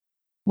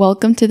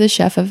Welcome to the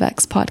Chef of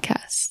X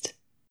podcast.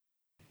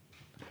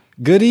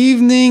 Good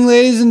evening,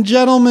 ladies and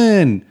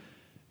gentlemen.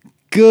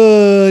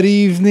 Good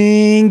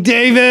evening,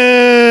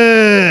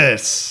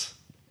 Davis.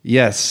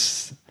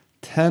 Yes,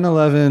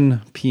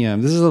 10:11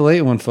 p.m. This is a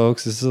late one,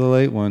 folks. This is a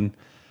late one.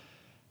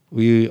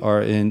 We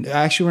are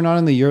actually, we're not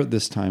in the yurt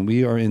this time.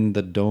 We are in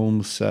the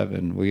Dome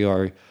 7. We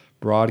are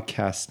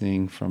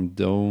broadcasting from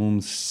Dome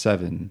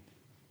 7.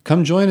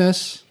 Come join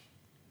us.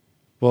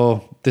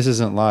 Well, this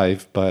isn't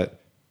live, but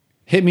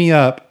hit me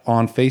up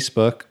on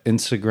Facebook,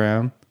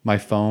 Instagram, my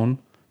phone,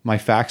 my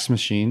fax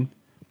machine.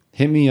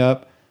 Hit me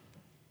up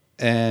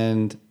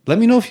and let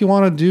me know if you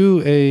want to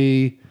do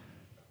a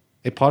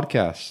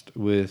podcast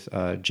with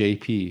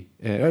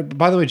JP.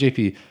 By the way,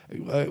 JP,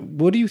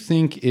 what do you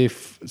think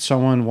if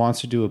someone wants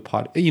to do a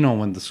pod? You know,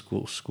 when the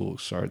school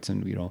starts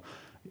and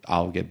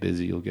I'll get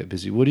busy, you'll get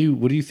busy. What do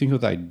you think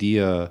of the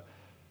idea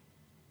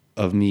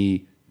of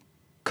me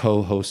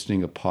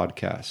co-hosting a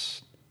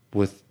podcast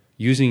with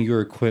using your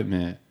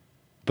equipment,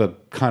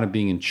 but kind of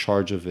being in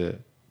charge of it,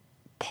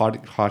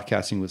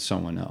 podcasting with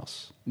someone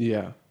else?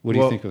 Yeah. What do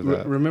you think of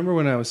that? Remember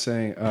when I was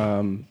saying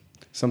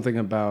something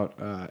about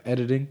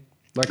editing?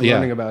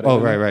 Learning about editing? Oh,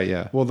 right,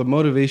 yeah. Well, the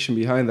motivation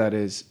behind that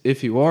is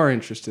if you are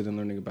interested in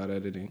learning about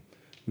editing,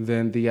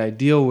 then the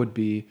ideal would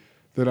be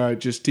that I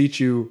just teach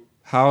you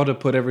how to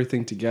put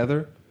everything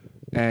together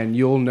and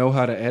you'll know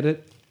how to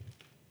edit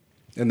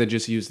and then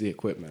just use the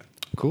equipment.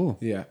 Cool.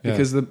 Yeah,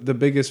 because the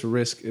biggest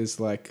risk is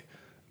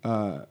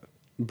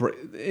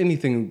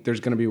anything, there's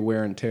going to be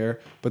wear and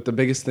tear, but the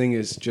biggest thing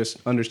is just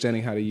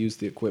understanding how to use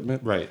the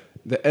equipment. Right.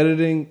 The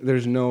editing,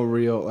 there's no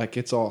real,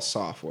 it's all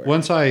software.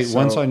 Once I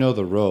know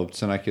the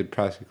ropes, and I could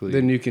practically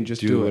then you can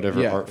just do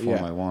whatever art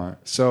form I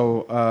want.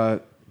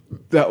 So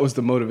that was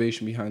the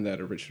motivation behind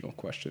that original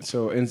question.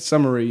 So in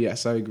summary,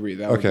 yes, I agree.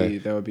 That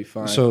would be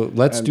fine. So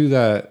let's do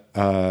that.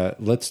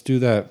 Let's do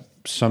that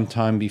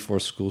sometime before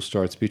school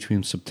starts,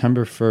 between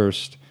September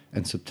 1st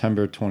and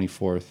September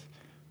 24th.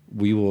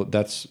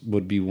 That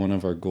would be one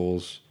of our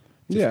goals.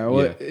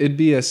 It'd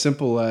be as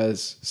simple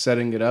as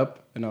setting it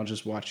up, and I'll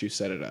just watch you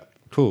set it up.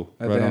 Cool.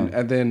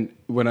 And then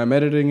when I'm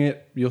editing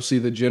it, you'll see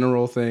the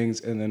general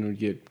things, and then we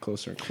get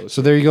closer and closer.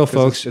 So there you go,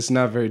 folks. It's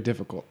not very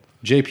difficult.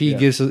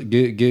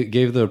 JP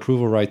gave the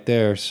approval right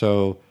there.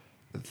 So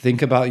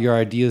think about your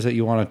ideas that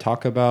you want to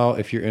talk about.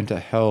 If you're into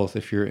health,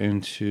 if you're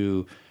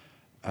into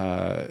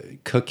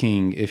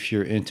cooking, if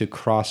you're into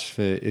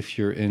CrossFit, if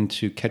you're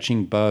into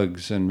catching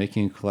bugs and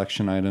making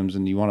collection items,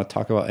 and you want to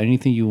talk about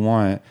anything you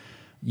want,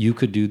 you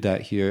could do that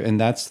here. And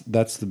that's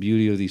the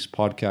beauty of these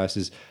podcasts,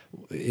 is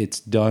it's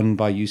done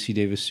by UC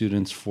Davis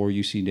students for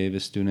UC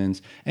Davis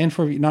students, and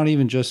for not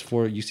even just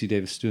for UC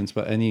Davis students,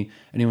 but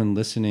anyone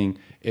listening.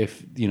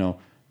 If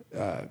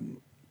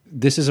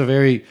this is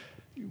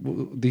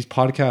these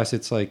podcasts,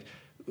 it's like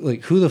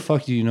who the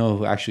fuck do you know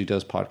who actually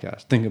does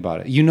podcasts? Think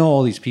about it. You know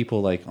all these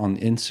people on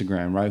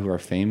Instagram, right, who are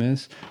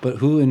famous, but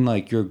who in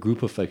your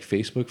group of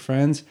Facebook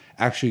friends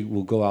actually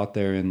will go out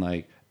there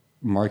and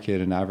market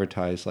and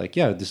advertise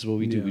this is what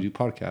we do. Yeah. We do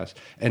podcasts.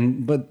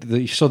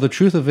 So the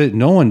truth of it,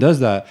 no one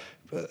does that.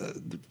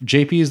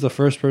 JP is the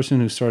first person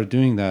who started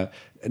doing that.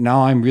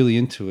 Now I'm really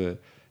into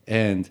it.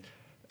 And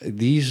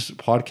these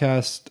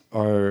podcasts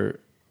are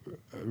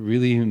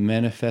really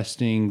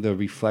manifesting the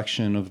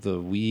reflection of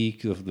the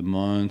week, of the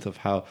month, of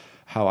how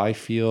I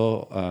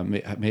feel,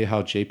 maybe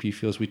how JP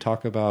feels. We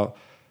talk about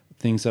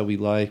things that we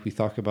like. We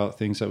talk about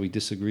things that we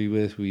disagree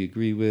with, we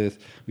agree with.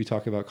 We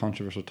talk about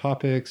controversial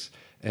topics.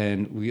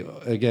 And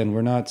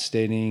we're not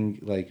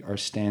stating our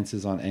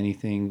stances on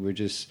anything. We're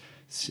just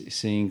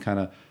seeing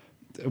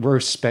we're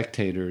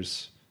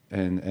spectators.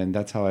 And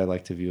that's how I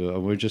like to view it.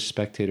 We're just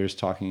spectators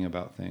talking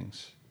about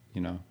things,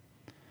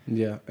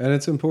 Yeah, and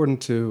it's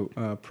important to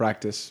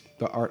practice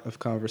the art of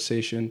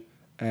conversation,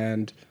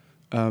 and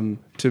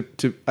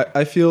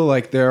I feel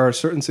like there are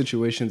certain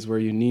situations where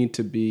you need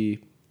to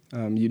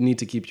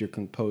keep your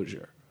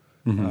composure.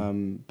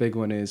 Mm-hmm. Big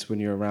one is when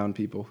you're around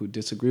people who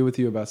disagree with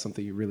you about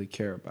something you really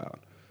care about.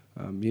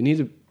 You need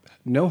to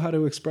know how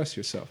to express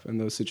yourself in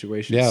those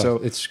situations. Yeah, so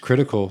it's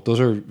critical. Those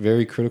are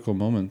very critical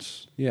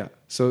moments. Yeah,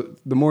 so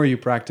the more you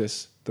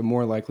practice, the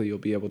more likely you'll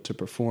be able to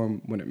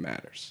perform when it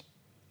matters.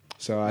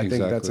 So I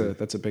think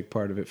that's a big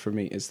part of it for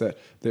me, is that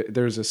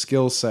there's a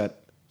skill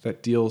set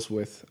that deals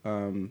with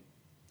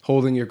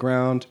holding your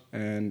ground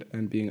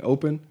and being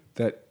open,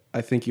 that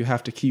I think you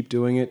have to keep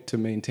doing it to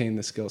maintain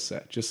the skill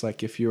set. Just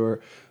like if you're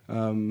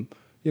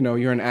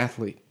you're an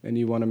athlete and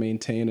you want to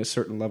maintain a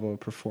certain level of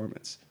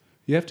performance,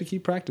 you have to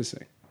keep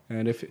practicing.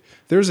 And if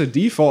there's a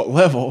default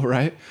level,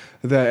 right,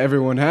 that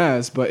everyone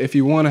has, but if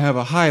you want to have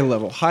a high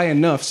level, high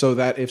enough so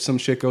that if some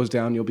shit goes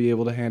down, you'll be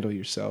able to handle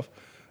yourself,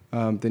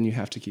 then you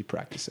have to keep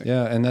practicing.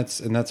 Yeah, and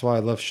that's why I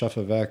love Chef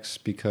of X,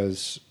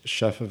 because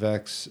Chef of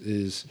X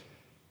is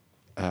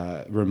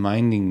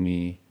reminding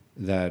me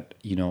that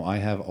I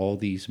have all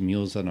these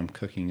meals that I'm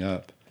cooking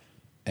up,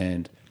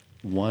 and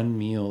one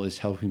meal is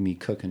helping me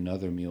cook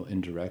another meal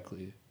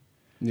indirectly.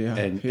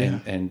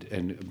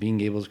 and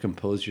being able to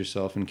compose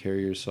yourself and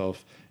carry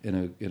yourself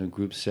in a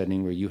group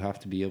setting where you have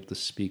to be able to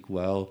speak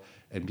well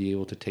and be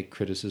able to take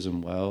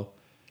criticism well.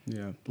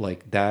 Yeah.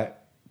 Like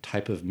that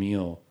type of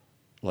meal,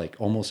 like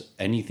almost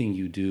anything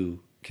you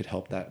do could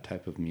help that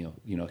type of meal.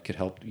 You know, it could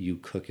help you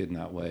cook in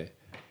that way,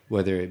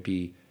 whether it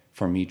be,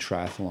 for me,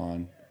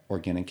 triathlon,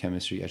 organic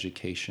chemistry,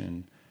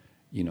 education,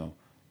 you know,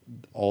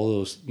 all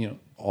those, you know,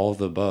 all of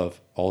the above,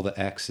 all the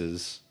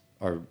X's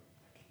are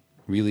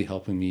really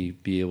helping me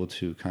be able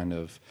to kind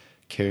of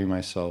carry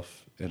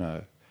myself in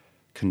a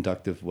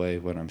conductive way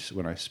when I'm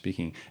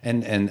speaking,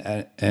 and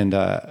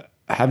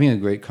having a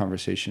great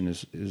conversation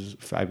is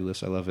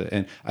fabulous. I love it.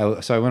 And I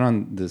went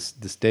on this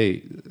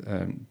date,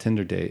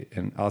 Tinder date,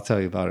 and I'll tell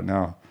you about it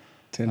now.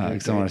 Tinder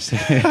date. I want to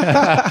say,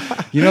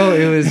 you know,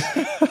 it was.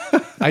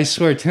 I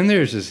swear,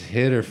 Tinder is just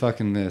hit or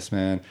fucking miss,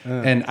 man.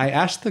 And I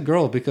asked the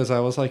girl because I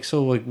was like,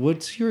 so like,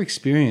 what's your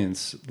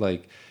experience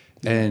like?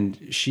 And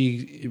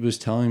she was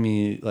telling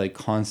me like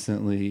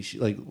constantly,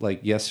 like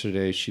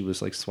yesterday she was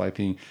like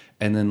swiping,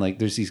 and then like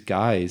there's these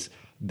guys,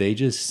 they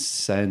just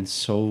send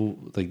so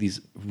like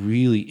these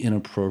really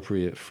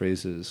inappropriate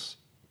phrases,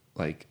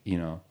 like, you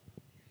know,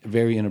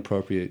 very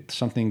inappropriate,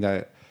 something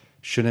that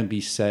shouldn't be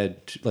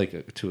said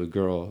to a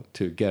girl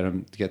to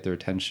get their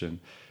attention.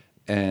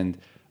 And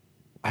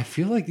I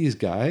feel like these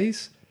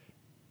guys,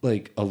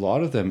 like a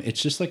lot of them,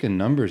 it's just like a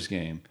numbers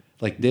game.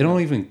 Like they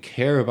don't even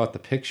care about the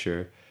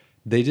picture.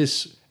 They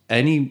just,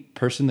 any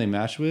person they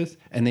match with,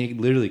 and they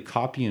literally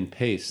copy and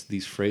paste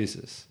these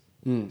phrases.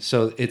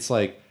 So it's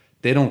like,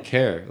 they don't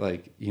care.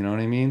 Like, you know what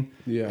I mean?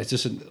 Yeah. It's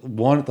just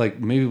one, like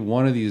maybe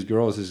one of these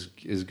girls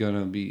is going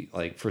to be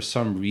like, for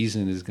some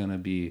reason is going to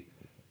be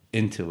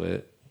into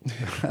it.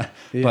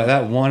 But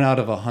that 1 out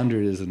of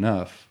 100 is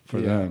enough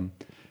for them.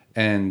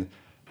 And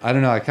I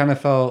don't know. I kind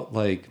of felt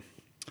like,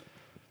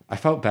 I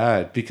felt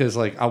bad because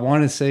like I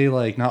want to say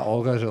like not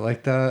all guys are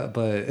like that,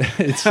 but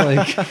it's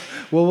like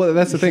well,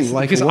 that's the thing.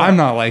 Like, because I'm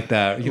not like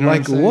that. You know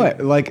like what?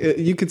 Like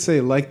you could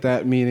say like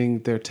that, meaning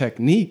their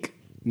technique.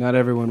 Not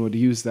everyone would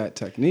use that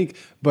technique,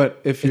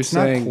 but if you're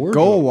saying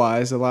goal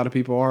wise, a lot of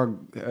people are.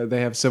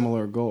 They have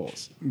similar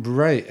goals,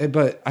 right?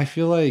 But I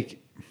feel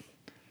like,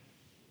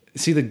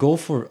 see, the goal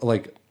for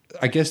like,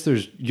 I guess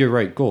you're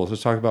right. Goals.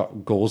 Let's talk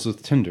about goals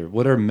with Tinder.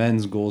 What are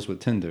men's goals with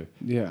Tinder?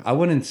 Yeah, I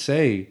wouldn't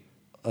say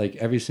like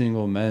every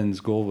single men's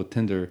goal with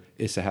Tinder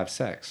is to have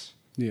sex.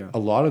 Yeah. A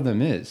lot of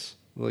them is,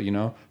 well, you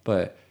know,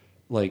 but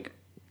like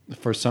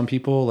for some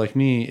people like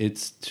me,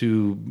 it's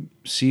to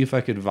see if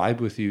I could vibe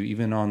with you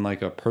even on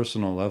like a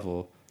personal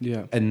level.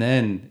 Yeah. And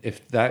then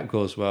if that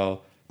goes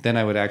well, then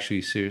I would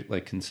actually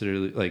consider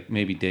like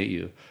maybe date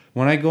you.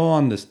 When I go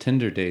on this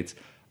Tinder dates,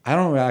 I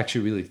don't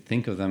actually really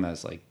think of them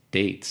as like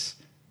dates.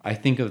 I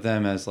think of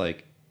them as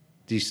like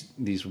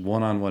these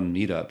one-on-one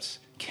meetups.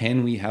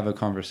 Can we have a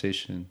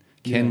conversation?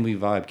 Can we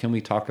vibe? Can we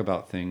talk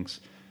about things?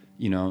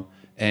 You know,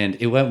 and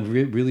it went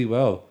really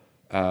well.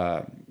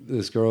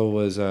 This girl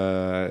was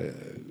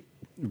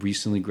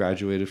recently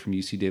graduated from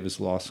UC Davis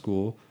Law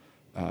School,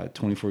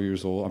 24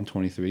 years old. I'm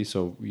 23,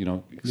 so, you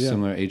know,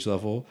 similar age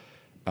level.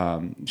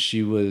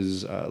 She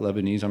was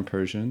Lebanese. I'm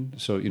Persian,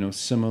 so, you know,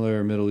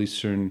 similar Middle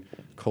Eastern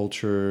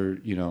culture,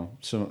 you know,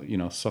 so, you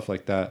know, stuff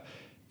like that.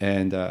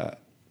 And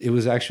it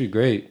was actually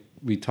great.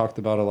 We talked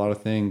about a lot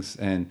of things,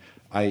 and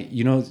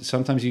you know,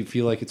 sometimes you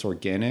feel like it's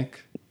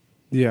organic.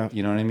 Yeah.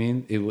 You know what I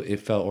mean? It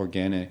felt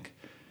organic.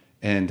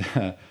 And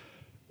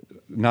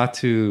not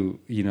to,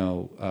 you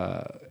know,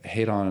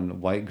 hate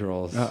on white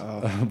girls,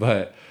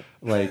 but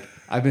like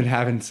I've been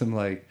having some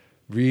like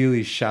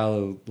really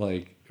shallow,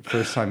 like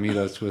first time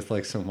meetups with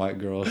like some white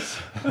girls.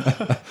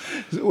 I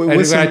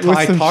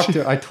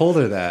told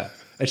her that,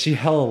 and she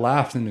hella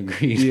laughed and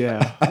agreed.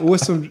 Yeah.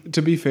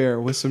 To be fair,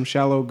 with some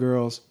shallow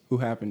girls who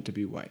happen to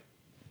be white.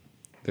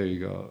 There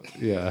you go.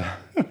 Yeah.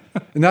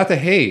 Not to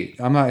hate.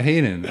 I'm not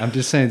hating. I'm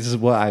just saying this is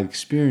what I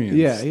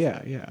experienced.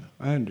 Yeah.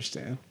 I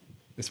understand.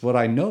 It's what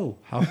I know.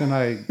 How can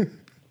I,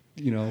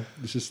 you know,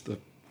 it's just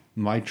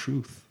my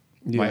truth,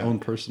 my own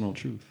personal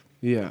truth.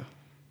 Yeah.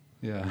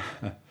 Yeah.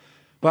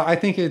 But I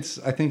think it's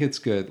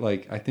good.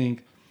 Like, I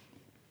think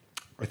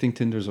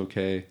Tinder's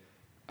okay.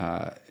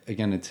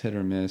 Again, it's hit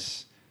or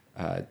miss.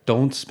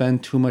 Don't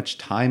spend too much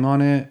time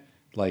on it.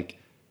 Like,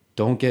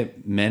 don't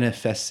get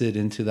manifested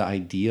into the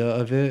idea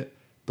of it.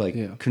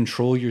 Like,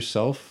 control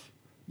yourself.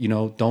 You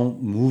know,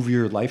 don't move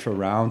your life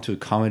around to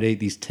accommodate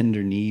these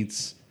Tinder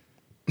needs.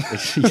 You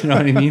know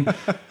what I mean?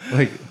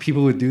 Like,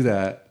 people would do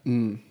that.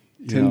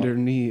 Tinder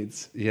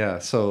needs. Yeah.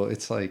 So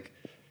it's like,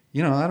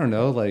 you know, I don't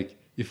know. Like,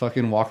 you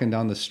fucking walking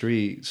down the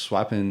street,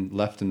 swiping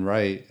left and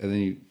right, and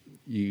then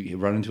you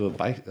run into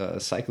a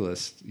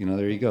cyclist. You know,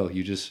 there you go.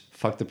 You just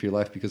fucked up your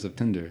life because of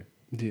Tinder.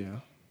 Yeah.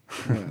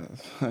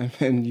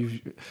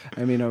 And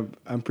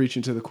I'm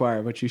preaching to the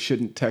choir, but you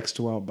shouldn't text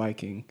while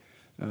biking.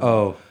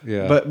 Yeah.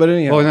 But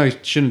anyhow. Oh no, you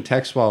shouldn't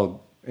text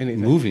while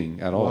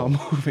moving at all.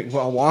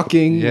 While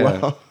walking.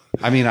 Yeah.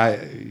 I mean,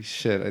 it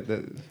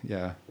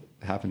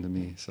happened to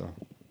me. So.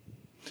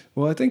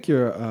 Well, I think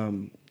your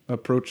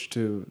approach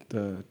to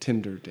the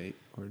Tinder date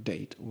or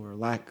date or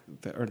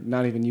or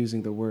not even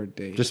using the word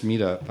date. Just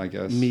meet up, I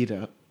guess. Meet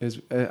up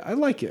is I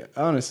like it,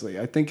 honestly.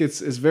 I think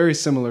it's very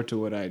similar to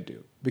what I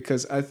do,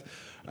 because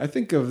I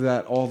think of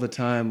that all the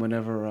time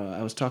whenever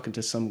I was talking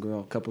to some girl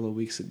a couple of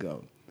weeks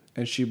ago,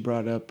 and she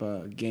brought up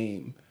a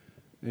game,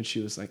 and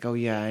she was like, "Oh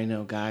yeah, I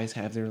know guys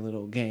have their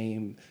little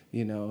game,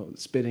 you know,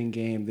 spitting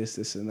game,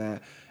 this and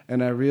that."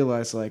 And I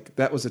realized like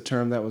that was a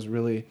term that was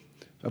really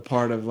a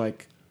part of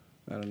like,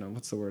 I don't know,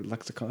 what's the word,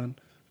 lexicon?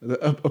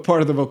 A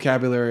part of the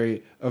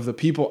vocabulary of the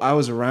people I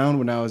was around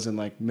when I was in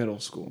like middle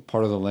school.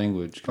 Part of the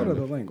language. Part of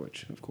the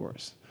language, of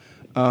course.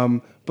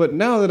 But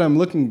now that I'm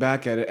looking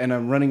back at it and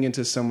I'm running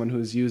into someone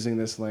who's using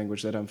this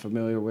language that I'm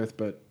familiar with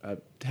but I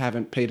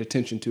haven't paid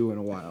attention to in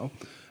a while,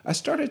 I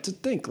started to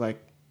think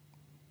like,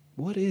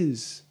 what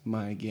is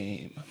my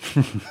game?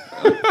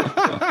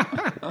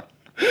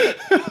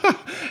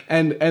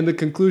 And the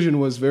conclusion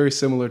was very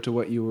similar to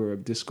what you were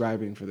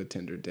describing for the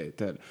Tinder date,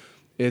 that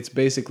it's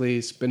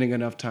basically spending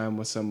enough time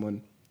with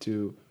someone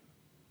to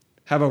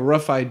have a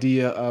rough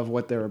idea of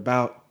what they're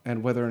about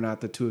and whether or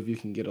not the two of you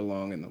can get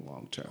along in the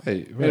long term.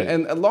 Right.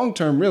 And long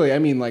term, really, I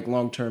mean like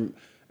long term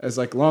as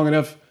like long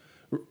enough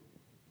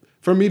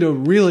for me to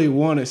really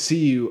want to see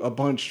you a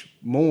bunch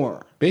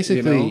more.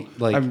 Basically, you know?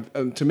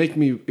 like to make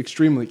me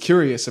extremely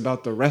curious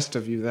about the rest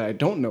of you that I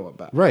don't know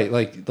about. Right.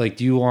 Like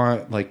do you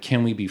want, like,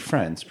 can we be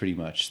friends? Pretty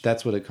much.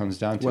 That's what it comes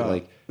down to. Well,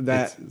 like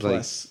that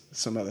plus like,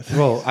 some other things.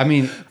 Well, I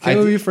mean, can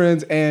we be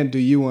friends? And do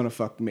you want to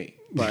fuck me?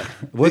 But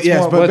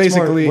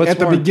basically, at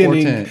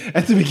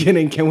the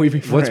beginning, can we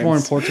be friends? What's more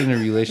important in a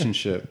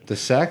relationship, the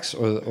sex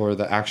or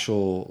the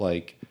actual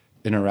like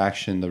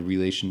interaction, the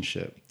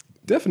relationship?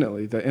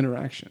 Definitely the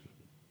interaction.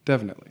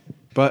 Definitely.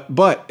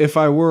 But if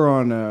I were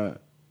on a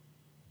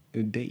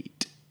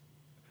date,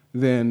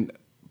 then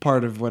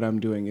part of what I'm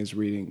doing is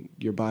reading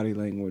your body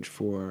language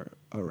for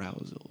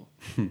arousal.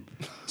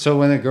 So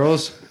when the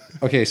girls,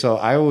 okay, so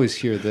I always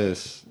hear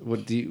this.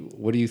 What do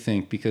you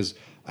think? Because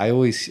I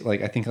always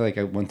I think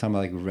one time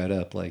I read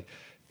up like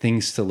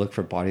things to look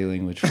for body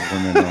language for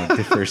women on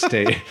the first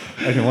date,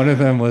 and one of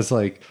them was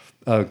like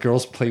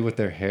girls play with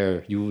their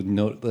hair. You would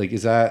know, like,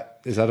 is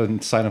that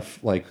a sign of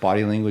like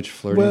body language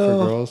flirting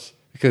for girls?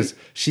 Because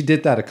she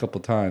did that a couple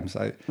times.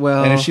 And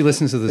if she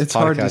listens to this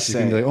podcast, she's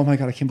gonna be like, "Oh my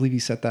god, I can't believe you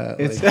said that."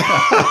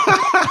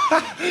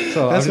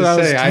 So that's what I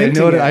was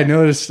saying.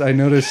 I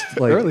noticed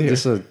like earlier.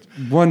 Just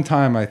one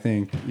time. I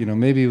think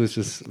maybe it was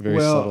just very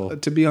subtle.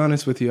 To be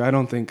honest with you, I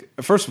don't think.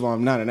 First of all,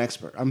 I'm not an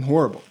expert. I'm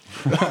horrible.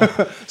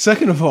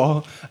 Second of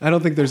all, I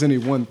don't think there's any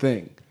one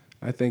thing.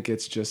 I think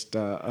it's just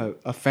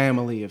a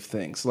family of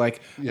things.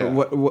 Like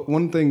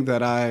one thing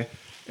that I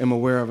am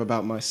aware of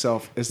about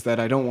myself is that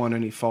I don't want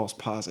any false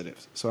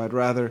positives. So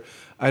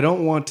I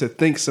don't want to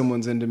think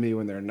someone's into me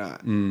when they're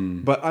not.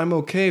 But I'm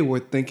okay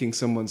with thinking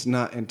someone's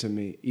not into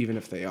me even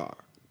if they are.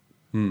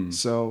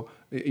 So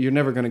you're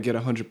never going to get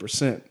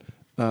 100%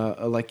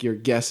 like your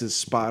guess is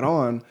spot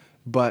on.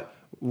 But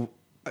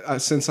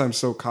since I'm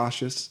so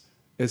cautious,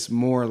 it's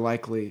more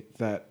likely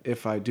that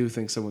if I do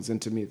think someone's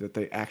into me, that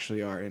they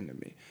actually are into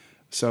me.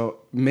 So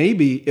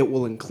maybe it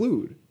will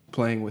include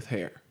playing with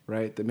hair.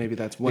 Right, that maybe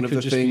that's one of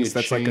the things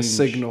that's like a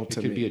signal to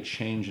me. It could be a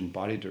change in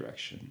body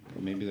direction.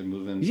 Maybe they're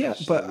moving. Yeah,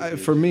 but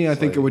for me, I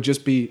think it would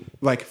just be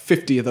like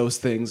 50 of those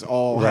things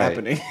all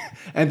happening,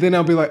 and then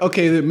I'll be like,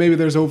 okay, maybe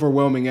there's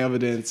overwhelming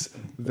evidence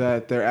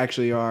that they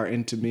actually are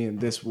into me in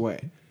this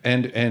way.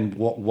 And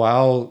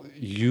while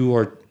you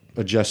are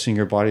adjusting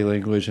your body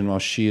language, and while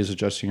she is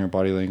adjusting her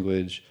body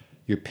language,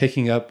 you're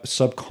picking up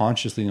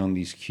subconsciously on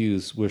these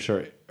cues, which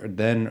are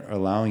then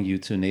allowing you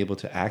to enable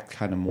to act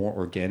kind of more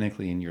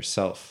organically in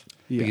yourself.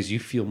 Because you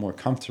feel more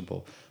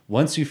comfortable.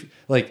 Once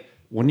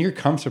when you're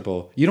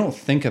comfortable, you don't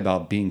think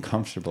about being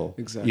comfortable.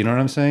 Exactly. You know what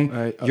I'm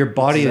saying? Your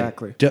body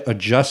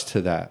adjusts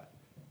to that.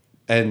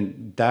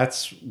 And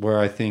that's where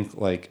I think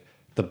like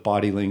the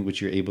body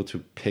language, you're able to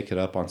pick it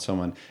up on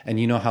someone. And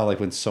you know how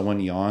like when someone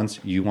yawns,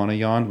 you want to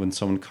yawn. When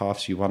someone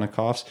coughs, you want to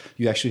cough.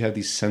 You actually have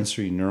these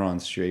sensory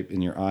neurons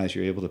in your eyes.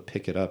 You're able to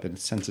pick it up and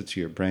sense it to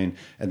your brain.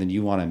 And then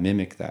you want to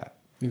mimic that.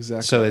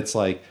 Exactly. So it's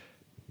like,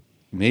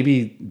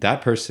 maybe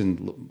that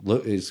person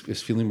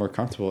is feeling more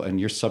comfortable, and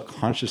you're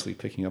subconsciously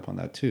picking up on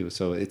that too.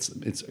 So it's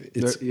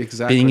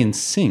exactly. Being in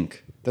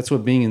sync. That's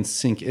what being in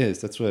sync is.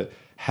 That's what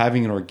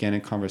having an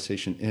organic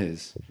conversation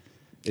is.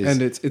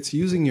 And it's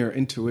using your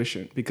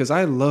intuition, because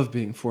I love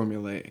being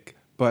formulaic.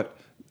 But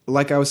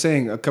like I was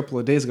saying a couple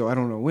of days ago, I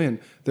don't know when,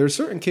 there are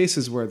certain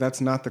cases where that's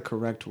not the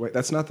correct way.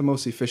 That's not the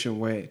most efficient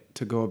way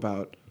to go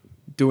about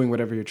doing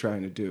whatever you're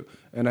trying to do.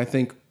 And I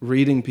think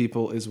reading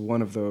people is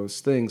one of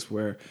those things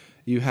where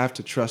you have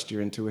to trust your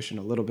intuition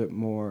a little bit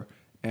more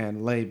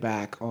and lay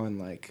back on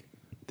like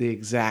the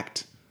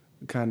exact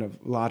kind of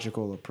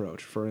logical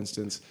approach. For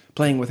instance,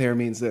 playing with hair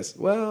means this.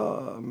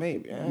 Well,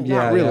 maybe.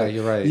 Not really. Yeah,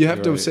 you're right. You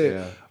have to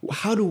say,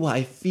 how do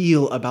I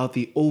feel about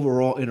the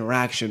overall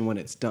interaction when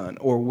it's done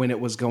or when it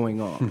was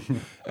going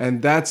on?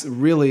 And that's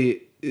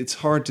really, it's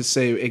hard to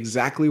say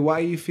exactly why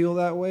you feel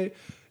that way.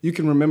 You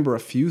can remember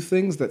a few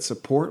things that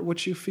support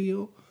what you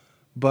feel,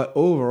 but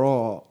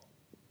overall,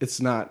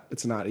 it's not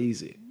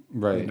easy.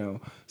 Right. You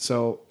know,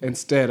 so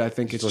instead, I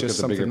think it's just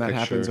something that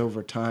happens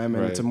over time,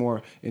 and it's a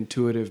more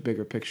intuitive,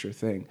 bigger picture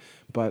thing.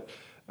 But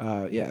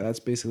yeah, that's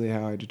basically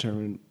how I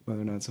determine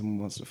whether or not someone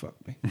wants to fuck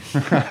me.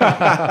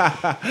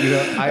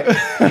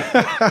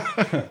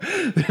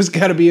 There's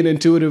got to be an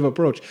intuitive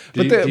approach.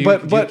 Do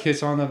you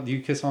kiss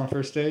on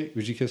first date?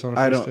 Would you kiss on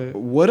a first date?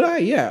 Would I?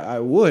 Yeah, I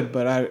would.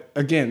 But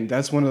again,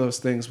 that's one of those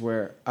things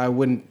where I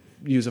wouldn't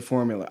use a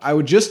formula. I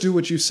would just do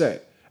what you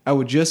said. I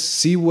would just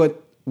see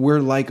what we're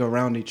like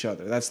around each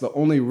other. That's the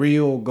only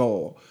real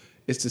goal,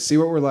 is to see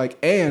what we're like.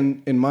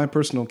 And in my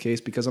personal case,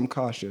 because I'm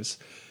cautious,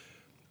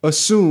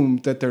 assume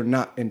that they're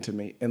not into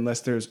me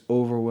unless there's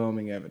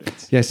overwhelming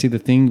evidence. Yeah, see, the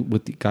thing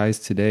with the guys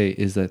today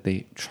is that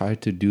they try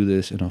to do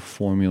this in a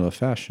formula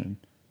fashion.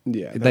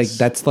 Yeah,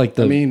 that's like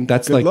the. I mean,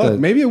 that's good like luck. the.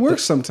 Maybe it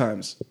works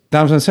sometimes.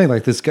 That's what I'm saying.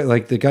 Like this guy,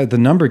 like the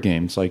number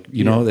games. Like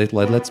know,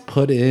 let's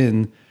put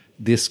in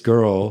this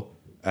girl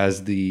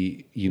as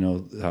the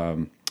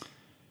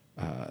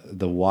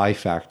the Y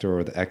factor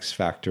or the X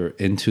factor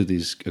into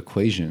these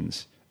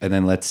equations, and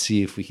then let's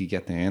see if we could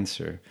get the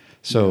answer.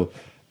 So,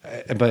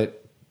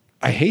 but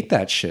I hate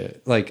that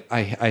shit. Like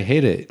I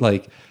hate it.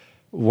 Like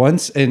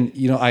once, and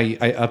I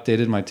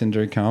updated my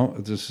Tinder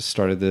account. Just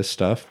started this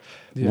stuff.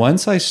 Yeah.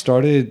 Once I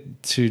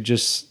started to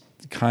just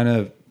kind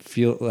of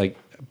feel like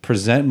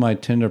present my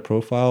Tinder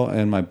profile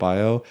and my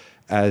bio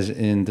as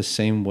in the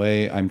same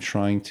way I'm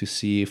trying to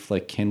see if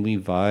can we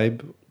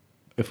vibe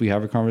if we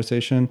have a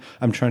conversation.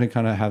 I'm trying to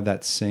kind of have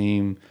that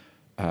same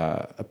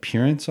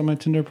appearance on my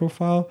Tinder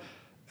profile,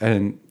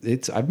 and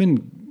it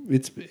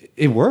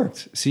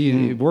worked.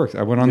 See, it worked.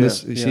 I went on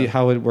this. See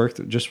how it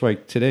worked. Just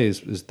like today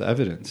is the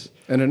evidence.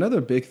 And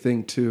another big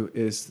thing too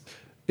is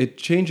it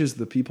changes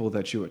the people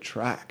that you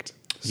attract.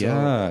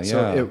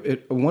 So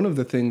one of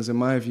the things, in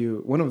my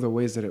view, one of the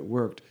ways that it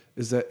worked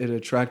is that it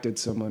attracted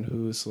someone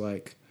who's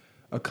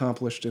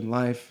accomplished in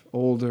life,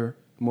 older,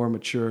 more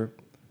mature,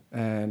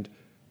 and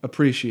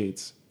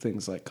appreciates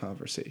things like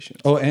conversation.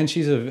 Oh, and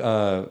she's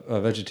a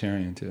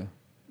vegetarian too.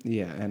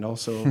 Yeah, and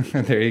also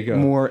there you go.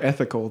 More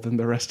ethical than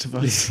the rest of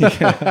us.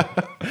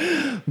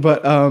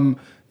 But I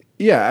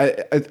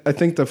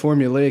think the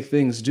formulaic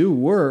things do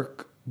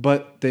work,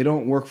 but they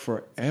don't work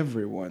for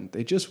everyone.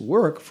 They just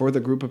work for the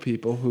group of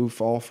people who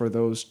fall for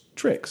those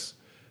tricks.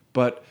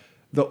 But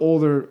the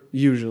older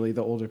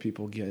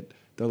people get,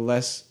 the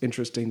less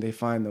interesting they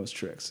find those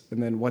tricks.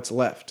 And then what's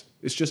left?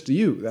 It's just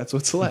you. That's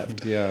what's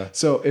left. Yeah.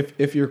 So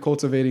if you're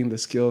cultivating the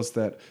skills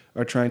that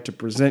are trying to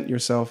present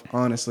yourself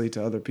honestly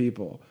to other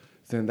people,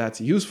 then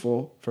that's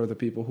useful for the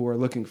people who are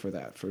looking for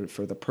that,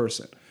 for the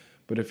person.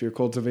 But if you're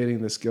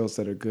cultivating the skills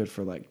that are good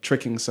for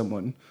tricking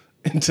someone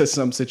into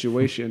some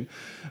situation,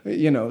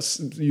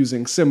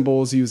 using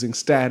symbols, using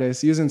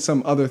status, using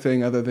some other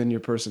thing other than your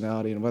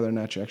personality and whether or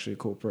not you're actually a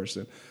cool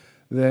person,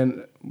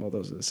 then, well,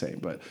 those are the same,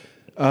 but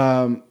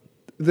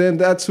then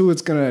that's who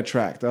it's going to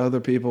attract, the other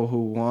people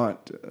who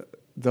want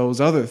those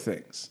other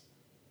things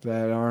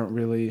that aren't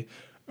really,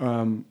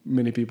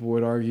 many people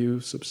would argue,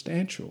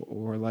 substantial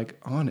or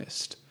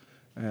honest.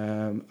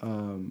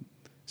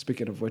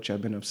 Speaking of which,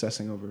 I've been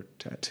obsessing over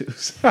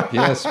tattoos.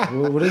 Yes.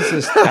 What is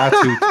this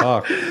tattoo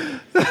talk?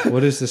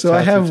 What is this? So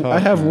I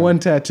have one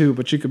tattoo,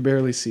 but you could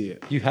barely see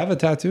it. You have a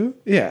tattoo?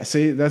 Yeah.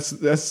 See, that's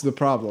the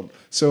problem.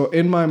 So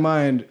in my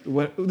mind,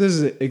 this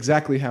is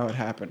exactly how it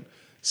happened.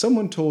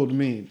 Someone told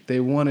me they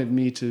wanted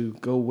me to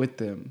go with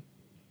them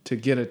to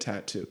get a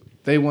tattoo.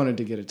 They wanted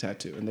to get a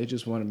tattoo, and they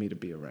just wanted me to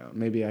be around.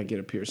 Maybe I get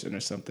a piercing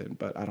or something,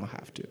 but I don't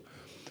have to.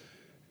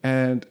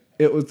 And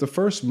it was the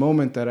first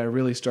moment that I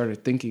really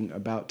started thinking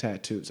about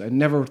tattoos. I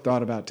never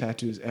thought about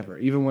tattoos ever.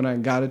 Even when I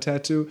got a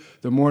tattoo,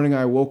 the morning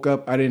I woke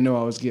up, I didn't know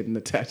I was getting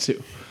the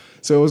tattoo.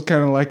 So it was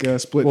kind of like a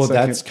split second.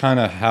 Well, that's kind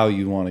of how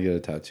you want to get a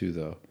tattoo,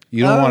 though.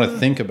 You don't want to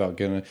think about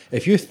getting it.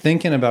 If you're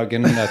thinking about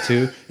getting a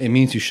tattoo, it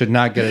means you should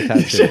not get a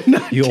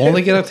tattoo. You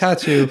only get a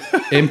tattoo,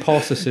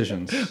 impulse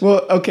decisions.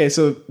 Well, okay,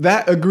 so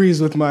that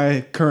agrees with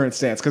my current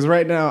stance, because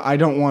right now I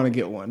don't want to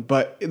get one,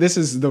 but this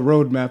is the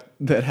roadmap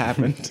that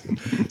happened.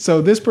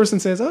 So this person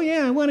says, oh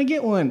yeah, I want to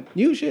get one.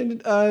 You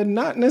should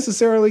not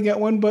necessarily get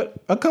one, but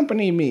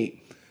accompany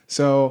me.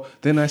 So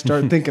then I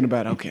start thinking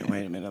about, okay,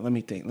 wait a minute, let me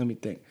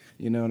think.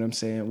 You know what I'm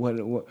saying?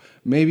 What?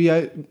 Maybe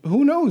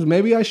who knows?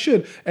 Maybe I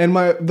should. And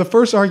the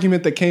first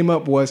argument that came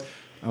up was,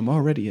 I'm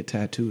already a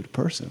tattooed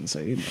person, so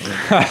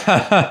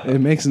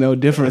it makes no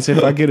difference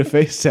if I get a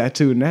face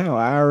tattoo now.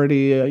 I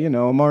already,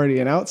 I'm already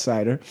an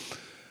outsider.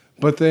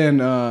 But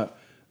then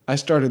I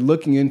started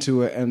looking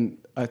into it, and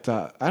I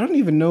thought, I don't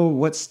even know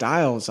what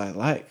styles I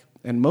like.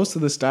 And most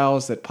of the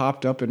styles that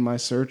popped up in my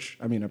search,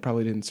 I mean, I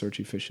probably didn't search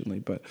efficiently,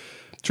 but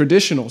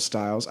traditional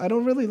styles, I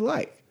don't really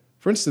like.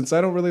 For instance, I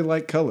don't really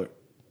like color.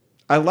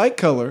 I like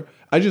color.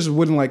 I just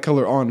wouldn't like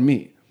color on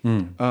me.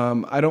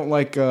 I don't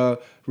like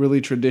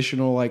really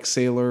traditional like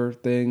sailor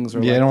things.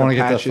 Or Yeah, like I don't want to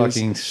patches. get the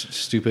fucking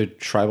stupid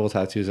tribal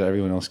tattoos that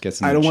everyone else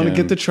gets. I don't want to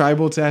get the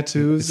tribal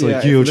tattoos. It's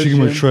like, yo, check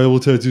my tribal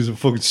tattoos and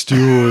fucking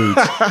steroids.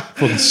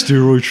 Fucking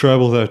steroid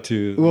tribal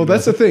tattoo. Well,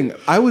 that's the thing.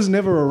 I was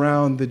never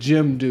around the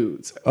gym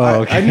dudes.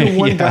 Oh, okay. I knew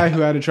one guy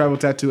who had a tribal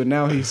tattoo, and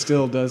now he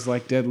still does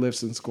like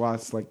deadlifts and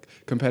squats like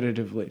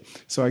competitively.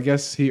 So I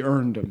guess he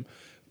earned them.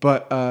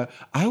 But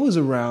I was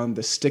around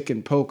the stick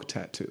and poke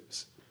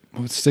tattoos.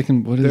 What's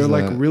sticking? What is They're that?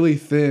 like really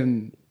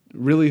thin,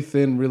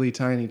 really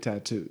tiny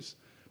tattoos.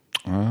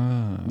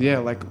 Ah. Yeah,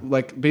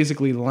 like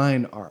basically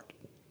line art.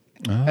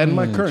 And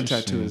my current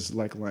tattoo is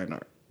like line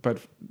art, but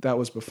that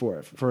was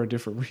before for a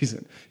different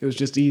reason. It was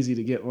just easy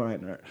to get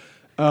line art.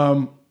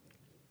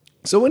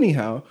 So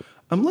anyhow,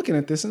 I'm looking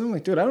at this and I'm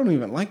like, dude, I don't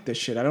even like this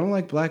shit. I don't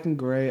like black and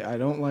gray. I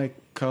don't like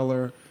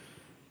color.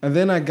 And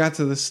then I got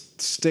to the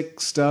stick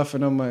stuff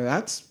and I'm like,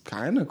 that's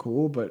kind of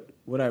cool, but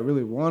would I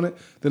really want it?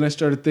 Then I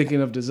started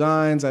thinking of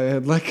designs. I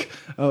had like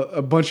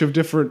a bunch of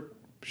different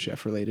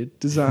chef-related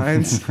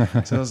designs.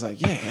 So I was like,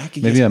 yeah, I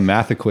could maybe a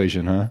math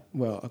equation, huh?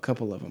 Well, a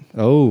couple of them.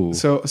 Oh.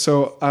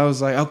 So I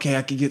was like, okay,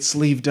 I could get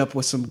sleeved up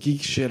with some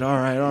geek shit. All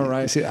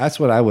right. See, that's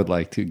what I would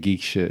like to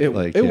geek shit.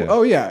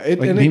 Oh yeah, like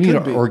and maybe it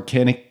an could be.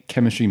 organic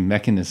chemistry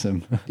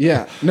mechanism.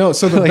 Yeah, no.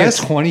 So the like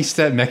best a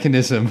 20-step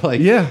mechanism,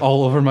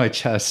 all over my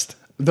chest.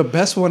 The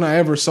best one I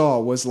ever saw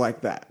was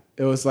like that.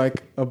 It was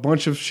like a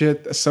bunch of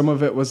shit. Some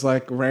of it was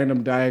like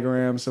random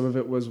diagrams. Some of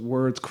it was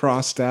words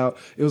crossed out.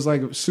 It was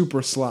like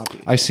super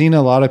sloppy. I've seen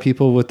a lot of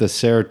people with the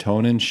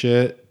serotonin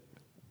shit.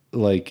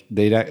 Like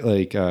they'd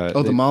like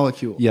the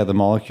molecule. Yeah, the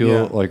molecule,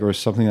 Yeah. like or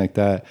something like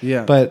that.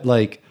 Yeah. But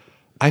like,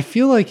 I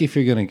feel like if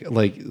you're gonna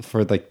like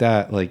for like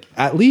that, like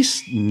at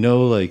least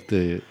know like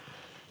the.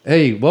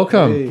 Hey,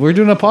 welcome. Hey. We're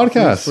doing a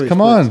podcast. Please,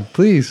 Come on,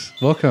 please,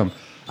 welcome.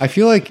 I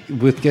feel like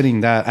with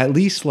getting that, at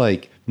least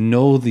like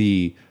know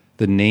the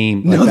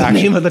name, like Know the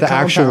name of the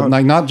actual, compound.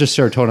 like not just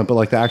serotonin, but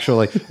like the actual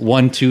like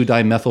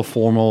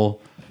 1,2-dimethylformal.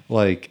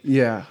 Like,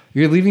 Yeah.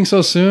 you're leaving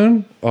so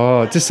soon.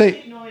 Oh, just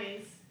say.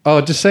 Noise.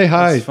 Oh, just say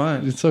hi. That's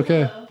fine. It's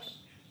okay. Hello.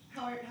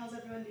 How's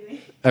everyone doing?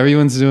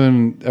 Everyone's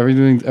doing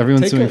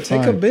fine.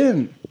 Take a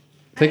bin.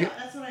 Take I know, it.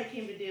 that's what I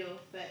came to do,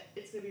 but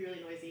it's gonna be really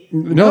noisy.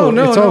 No,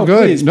 No, it's all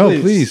good. please, no,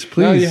 please. please,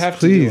 Now you please, have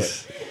to do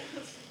please.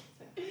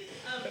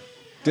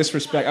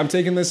 Disrespect. I'm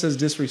taking this as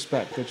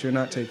disrespect that you're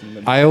not taking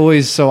them. I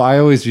always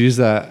use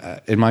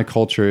that in my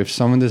culture. If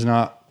someone does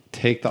not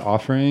take the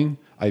offering,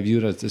 I view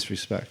it as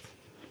disrespect.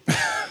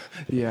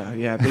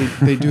 Yeah.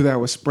 They do that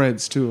with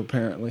spreads too,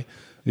 apparently.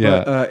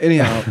 Yeah. But,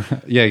 anyhow.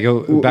 Yeah,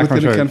 go back on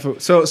within track. a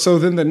Kenfu. So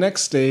then the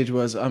next stage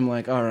was I'm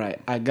like, all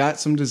right, I got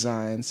some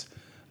designs,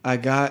 I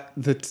got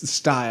the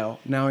style.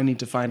 Now I need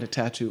to find a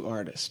tattoo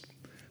artist.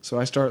 So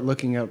I start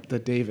looking up the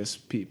Davis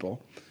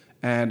people,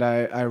 and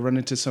I run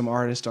into some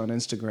artist on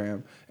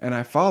Instagram, and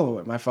I follow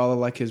him. I follow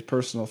like his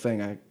personal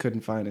thing. I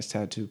couldn't find his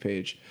tattoo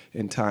page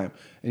in time,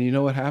 and you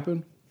know what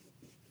happened?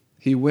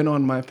 He went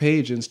on my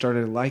page and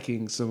started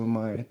liking some of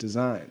my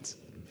designs.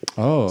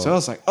 Oh, So I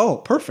was like, oh,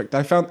 perfect.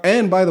 I found,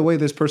 and by the way,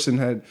 this person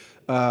had,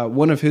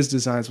 one of his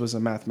designs was a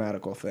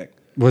mathematical thing.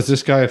 was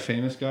this guy a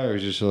famous guy or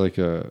just like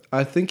a?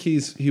 I think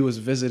he was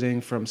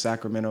visiting from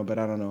Sacramento, but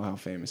I don't know how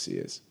famous he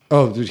is.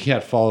 Oh, dude, he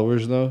had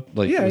followers though.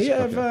 Like Yeah.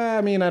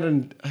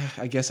 okay.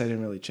 I guess I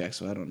didn't really check,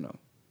 so I don't know.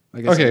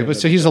 I guess I Okay, didn't but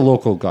so really he's a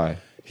local guy.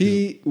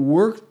 He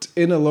worked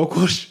in a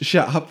local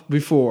shop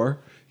before.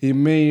 He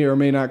may or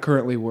may not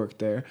currently work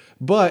there.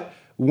 But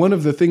one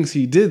of the things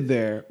he did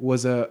there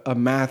was a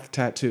math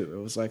tattoo. It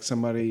was like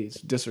somebody's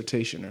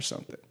dissertation or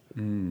something. I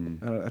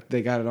don't know,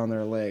 they got it on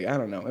their leg. I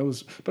don't know.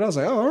 But I was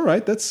like, oh, all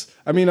right.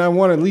 I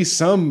want at least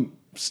some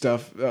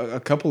stuff, a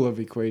couple of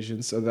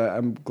equations, so that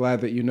I'm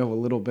glad that you know a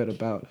little bit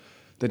about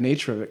the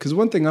nature of it. Because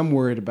one thing I'm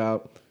worried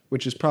about,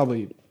 which is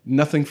probably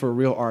nothing for a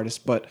real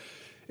artist, but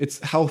it's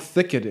how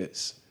thick it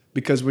is.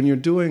 Because when you're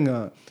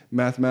doing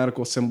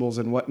mathematical symbols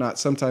and whatnot,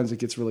 sometimes it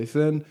gets really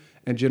thin.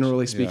 And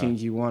generally speaking,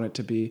 you want it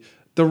to be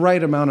the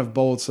right amount of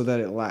bold so that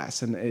it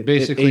lasts. And it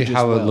Basically, ages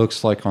how well. it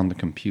looks like on the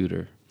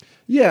computer.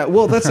 Yeah,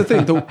 well, that's the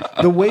thing.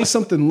 The way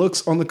something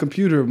looks on the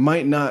computer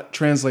might not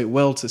translate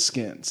well to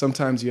skin.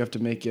 Sometimes you have to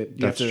make it,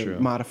 That's have to true.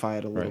 modify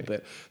it a little Right.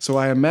 bit. So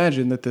I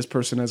imagine that this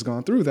person has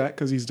gone through that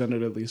because he's done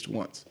it at least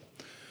once.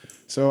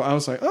 So I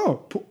was like,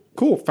 oh,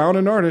 cool, found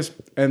an artist.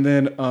 And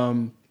then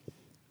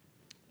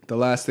the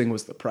last thing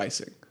was the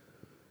pricing.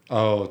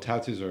 Oh,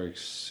 tattoos are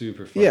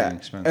super fucking Yeah.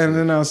 expensive. And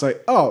then I was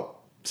like, oh,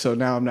 so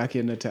now I'm not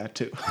getting a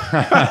tattoo.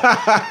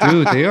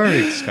 Dude, they are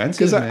expensive.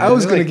 Because man. I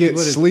was They're going to like, get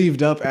what is-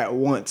 sleeved up at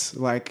once.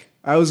 Like,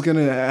 I was going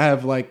to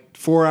have like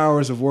 4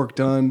 hours of work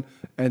done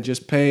and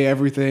just pay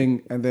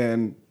everything and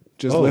then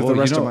just live the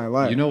rest of my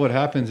life. You know what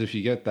happens if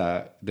you get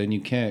that? Then you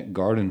can't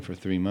garden for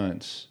 3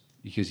 months.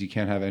 because you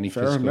can't have any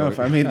Fair physical. enough.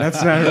 I mean,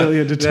 that's not really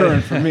a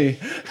deterrent for me.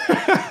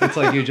 It's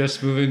like you're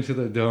just moving to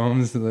the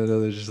domes, and then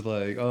they're just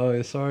like,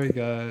 "Oh, sorry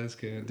guys,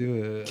 can't do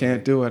it.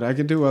 Can't do it. I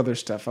can do other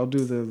stuff. I'll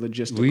do the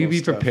logistical. Will you be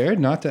stuff. prepared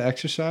not to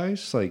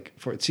exercise? Like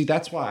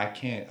that's why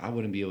I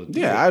wouldn't be able to.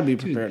 Do it. I'd be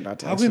prepared not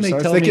to. How exercise. can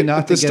they tell me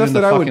not to the get stuff in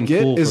the that I would fucking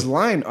get pool is for-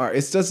 line art.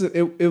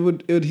 It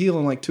would heal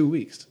in like 2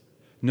 weeks.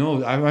 No,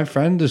 my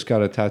friend just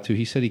got a tattoo.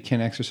 He said he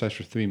can't exercise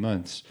for 3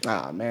 months.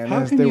 Ah man,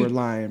 How can they you- were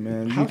lying,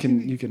 man. how You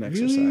can really?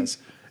 exercise.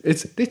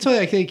 It's They tell you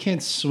like they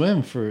can't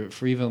swim for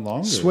even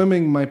longer.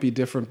 swimming might be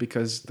different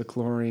because the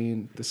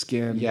chlorine, the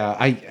skin.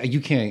 Yeah,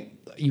 you can't.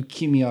 You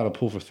keep me out of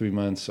pool for 3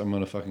 months, I'm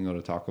gonna fucking go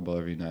to Taco Bell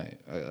every night.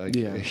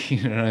 Yeah.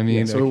 You know what I mean?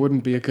 Yeah, so it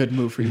wouldn't be a good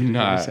move for you to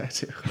Nah. get a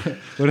tattoo.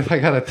 What if I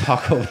got a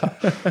Taco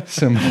Bell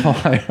symbol?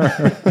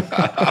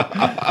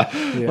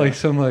 Like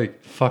some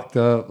like fucked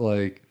up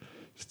like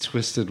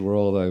twisted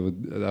world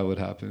that would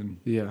happen.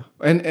 Yeah,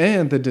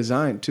 and the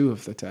design too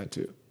of the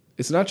tattoo.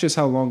 It's not just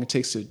how long it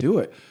takes to do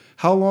it.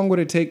 How long would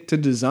it take to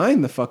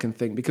design the fucking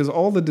thing? Because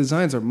all the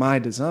designs are my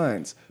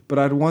designs, but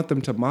I'd want them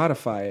to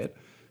modify it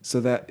so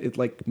that it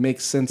like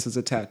makes sense as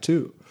a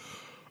tattoo.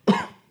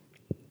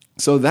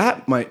 So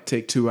that might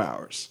take 2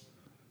 hours.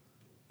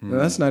 Now,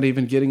 that's not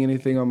even getting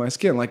anything on my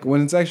skin. Like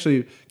when it's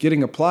actually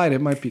getting applied, it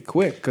might be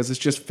quick because it's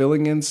just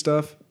filling in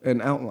stuff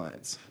and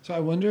outlines. So I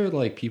wonder,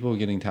 like, people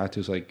getting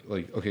tattoos, like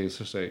okay, let's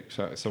just say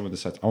some of the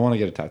sets. I want to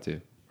get a tattoo,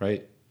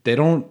 right? They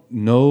don't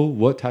know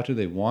what tattoo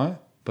they want,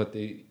 but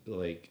they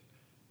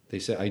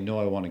say, I know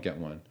I want to get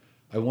one.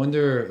 I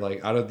wonder,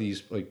 like, out of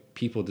these like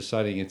people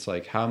deciding, it's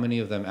like how many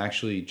of them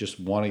actually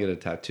just want to get a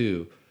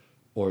tattoo,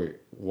 or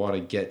want to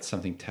get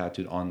something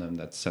tattooed on them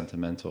that's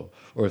sentimental,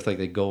 or if like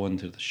they go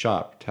into the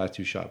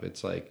tattoo shop,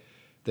 it's like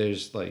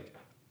there's like,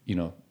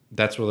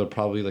 that's where they're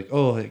probably like,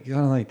 oh, I kind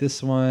of like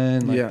this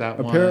one, like that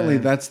one. Apparently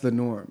that's the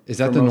norm. Is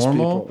that for the most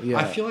normal? people. Yeah.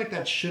 I feel like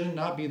that should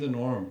not be the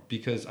norm,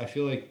 because I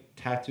feel like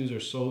tattoos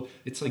are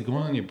it's like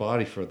going on your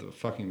body for the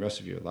fucking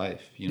rest of your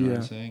life. You know what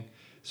I'm saying?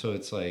 So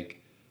it's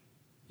like,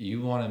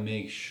 you want to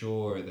make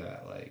sure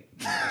that like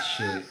that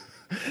shit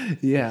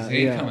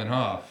ain't coming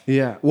off.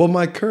 Yeah. Well,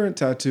 my current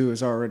tattoo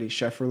is already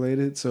chef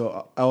related,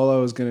 so all I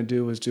was gonna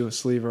do was do a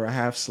sleeve or a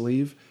half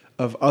sleeve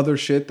of other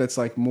shit that's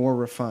like more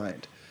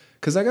refined.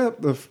 Because I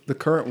got the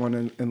current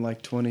one in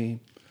like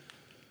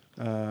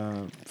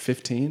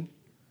 2015.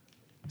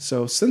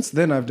 So since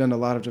then, I've done a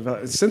lot of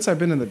development. Since I've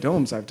been in the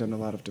domes, I've done a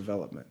lot of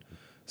development.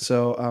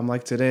 So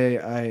like today,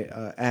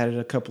 I added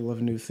a couple of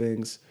new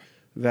things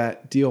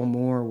that deal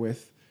more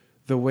with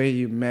the way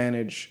you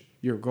manage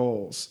your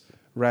goals,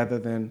 rather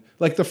than,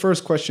 like, the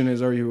first question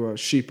is, are you a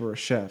sheep or a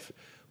chef?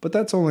 But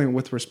that's only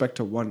with respect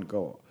to one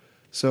goal.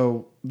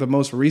 So the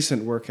most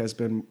recent work has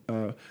been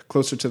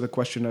closer to the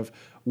question of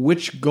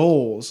which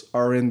goals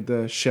are in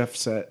the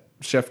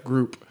chef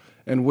group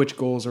and which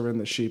goals are in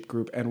the sheep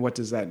group, and what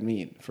does that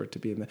mean for it to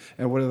be in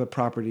and what are the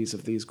properties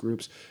of these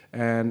groups.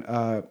 And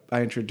I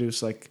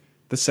introduced like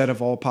the set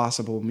of all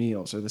possible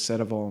meals, or the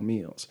set of all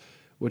meals,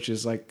 which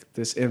is like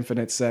this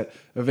infinite set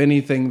of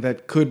anything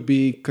that could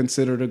be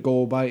considered a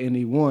goal by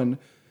anyone,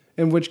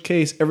 in which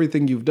case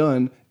everything you've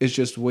done is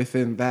just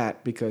within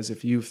that, because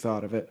if you've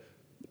thought of it,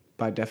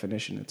 by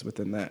definition, it's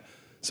within that.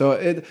 So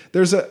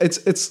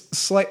it's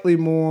slightly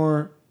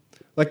more,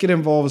 like, it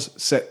involves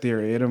set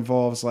theory. It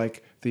involves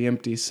like the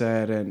empty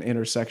set and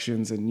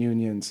intersections and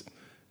unions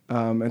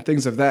and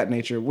things of that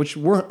nature, which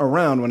weren't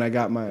around when I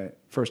got my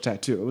first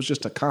tattoo. It was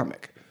just a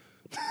comic.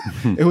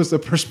 It was the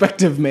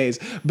perspective maze.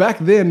 Back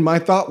then, my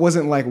thought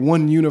wasn't like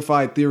one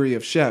unified theory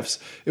of chefs.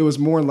 It was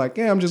more like,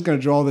 I'm just going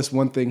to draw this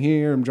one thing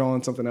here. I'm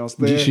drawing something else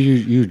there. So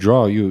you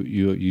draw,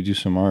 you do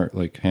some art,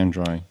 like hand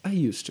drawing. I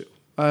used to.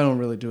 I don't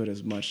really do it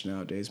as much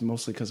nowadays,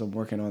 mostly because I'm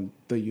working on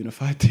the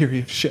unified theory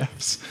of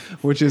chefs,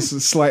 which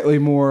is slightly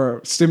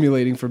more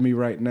stimulating for me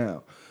right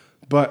now.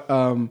 But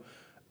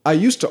I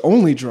used to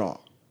only draw,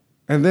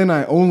 and then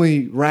I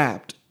only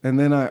rapped, and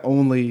then I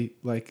only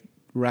like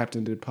rapped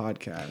and did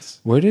podcasts.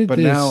 But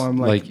now I'm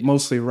like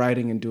mostly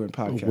writing and doing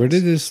podcasts. Where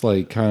did this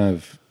like kind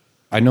of?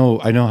 I know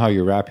how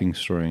your rapping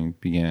story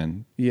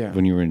began. Yeah.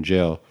 When you were in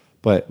jail,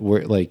 but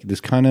where like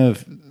this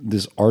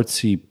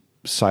artsy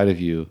side of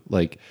you,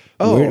 like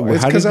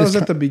it's because I was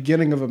at the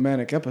beginning of a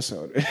manic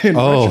episode. In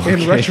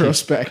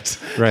retrospect,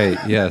 right?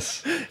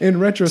 Yes. In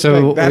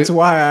retrospect, that's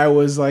why I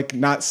was like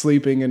not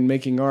sleeping and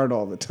making art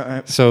all the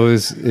time. So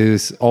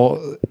is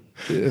all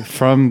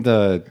from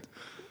the.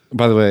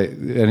 By the way,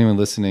 anyone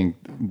listening,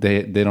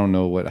 they don't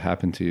know what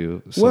happened to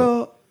you. So.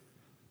 Well,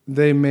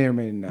 they may or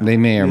may not. They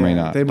may or may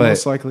not. They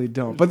most likely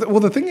don't. But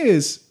the thing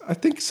is, I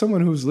think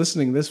someone who's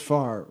listening this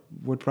far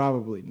would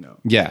probably know.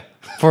 Yeah.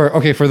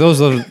 For those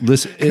that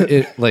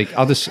listen, like,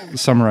 I'll just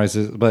summarize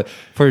this. But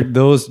for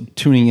those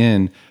tuning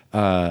in,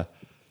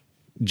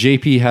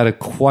 JP had a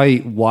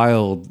quite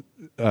wild,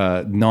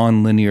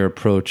 non-linear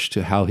approach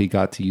to how he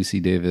got to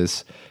UC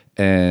Davis,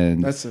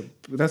 and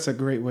that's a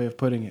great way of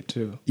putting it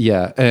too.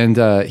 Yeah,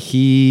 and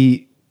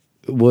he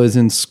was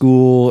in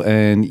school,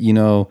 and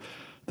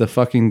the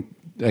fucking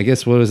I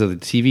guess what was it? The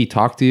TV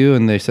talked to you,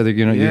 and they said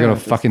you're gonna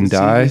fucking the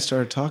die. TV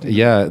started talking.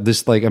 Yeah,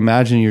 this like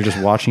imagine you're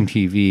just watching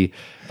TV,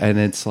 and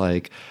it's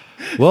like,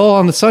 well,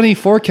 on the sunny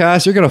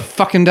forecast, you're gonna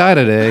fucking die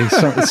today.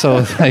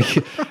 So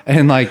like,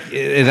 and like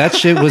that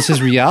shit was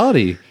his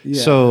reality.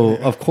 Yeah. So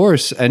of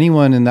course,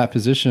 anyone in that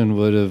position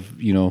would have,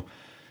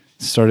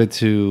 started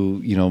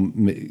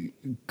to,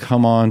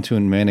 come on to a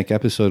manic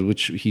episode,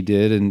 which he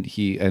did, and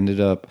he ended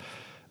up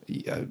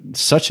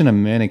such in a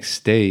manic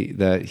state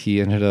that he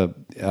ended up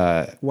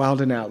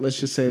wilding out. Let's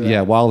just say that.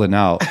 Yeah, wilding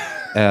out.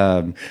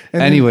 and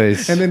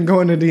anyways, then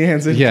going to De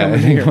Anza. Yeah,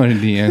 and then going to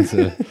De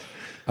Anza.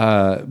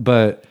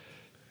 But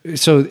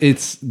so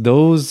it's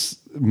those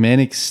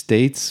manic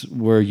states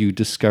where you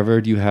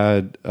discovered you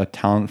had a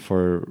talent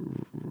for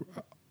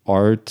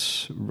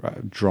art,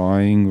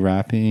 drawing,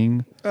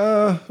 rapping.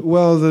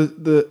 Well,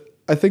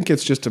 I think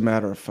it's just a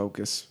matter of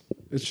focus.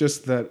 It's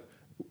just that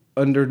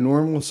under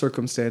normal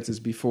circumstances,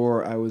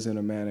 before I was in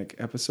a manic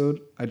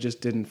episode, I just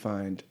didn't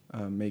find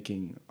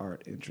making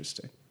art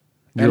interesting.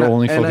 You're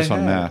only focused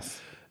on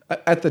math.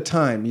 At the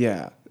time,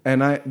 yeah.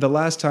 And the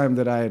last time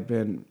that I had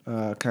been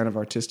kind of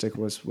artistic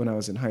was when I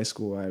was in high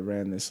school. I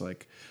ran this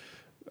like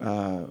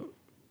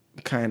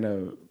kind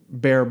of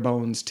bare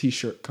bones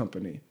T-shirt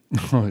company.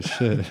 Oh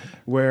shit!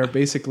 Where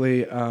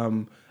basically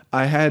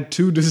I had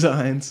 2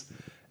 designs,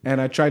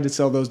 and I tried to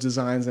sell those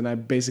designs, and I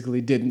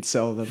basically didn't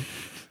sell them.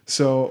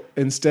 So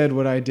instead,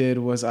 what I did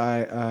was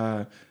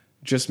I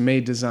just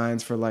made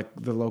designs for like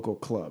the local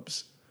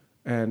clubs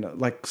and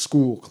like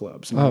school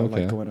clubs,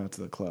 like going out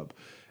to the club.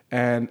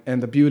 And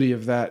the beauty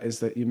of that is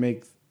that you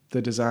make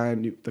the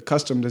design, the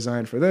custom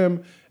design for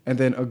them, and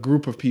then a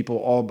group of people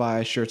all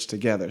buy shirts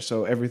together.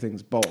 So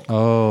everything's bulk.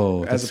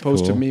 Oh, as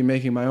opposed to me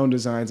making my own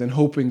designs and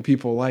hoping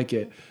people like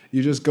it.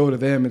 You just go to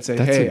them and say,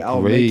 "Hey,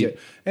 I'll make it."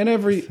 And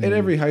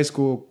every high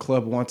school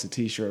club wants a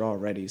T-shirt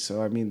already.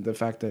 So I mean, the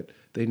fact that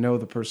they know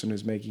the person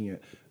who's making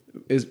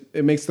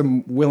it makes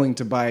them willing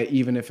to buy it,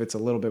 even if it's a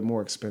little bit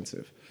more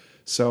expensive.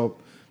 So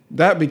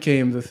that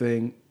became the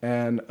thing,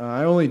 and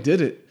I only did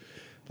it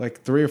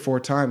like 3 or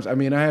 4 times. I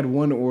mean, I had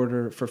one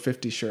order for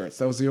 50 shirts.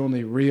 That was the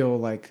only real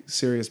like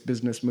serious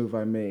business move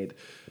I made.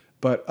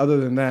 But other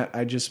than that,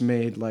 I just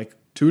made like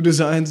 2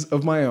 designs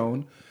of my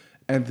own,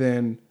 and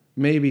then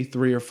maybe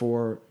 3 or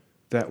 4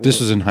 that this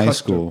were was in high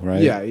custom. school,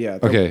 right? Yeah.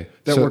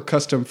 That were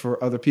custom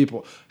for other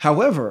people.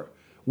 However,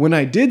 when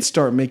I did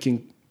start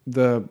making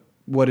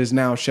what is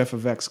now Chef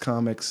of X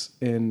comics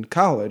in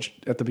college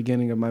at the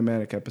beginning of my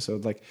manic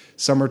episode, like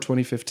summer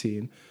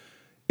 2015,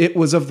 it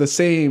was of the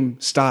same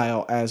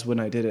style as when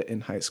I did it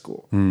in high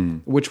school,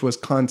 which was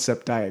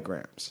concept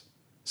diagrams.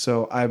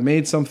 So I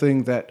made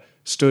something that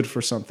stood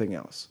for something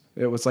else.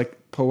 It was like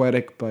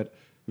poetic, but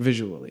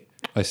visually.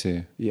 I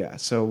see. Yeah.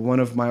 So one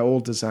of my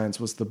old designs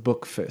was the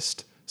book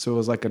fist. So it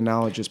was like a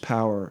knowledge is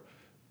power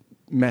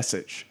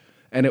message.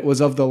 And it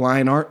was of the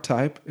line art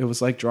type. It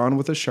was like drawn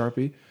with a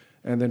Sharpie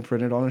and then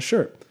printed on a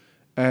shirt.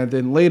 And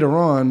then later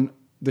on,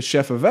 the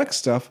Chef of X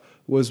stuff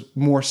was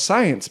more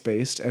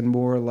science-based and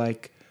more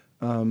like,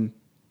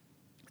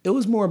 it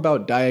was more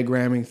about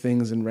diagramming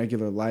things in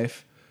regular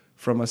life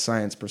from a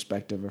science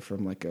perspective or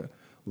from like a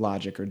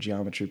logic or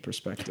geometry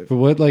perspective. But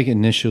what like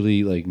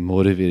initially like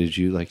motivated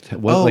you? Like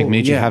what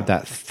made you have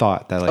that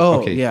thought that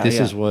like, this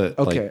is what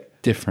like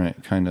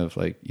different kind of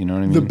like, you know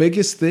what I mean? The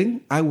biggest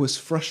thing, I was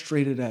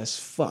frustrated as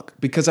fuck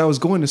because I was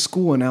going to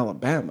school in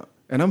Alabama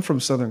and I'm from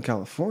Southern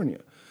California.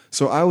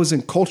 So I was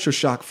in culture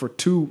shock for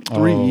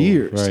 2-3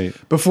 years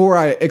before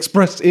I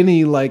expressed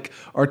any like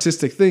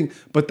artistic thing.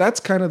 But that's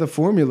kind of the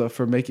formula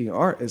for making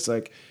art. It's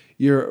like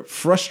you're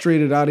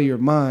frustrated out of your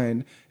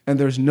mind and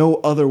there's no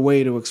other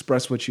way to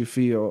express what you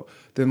feel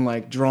than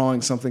like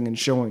drawing something and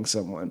showing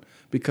someone,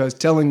 because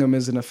telling them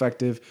isn't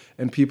effective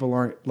and people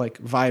aren't like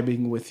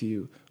vibing with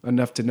you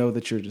enough to know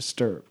that you're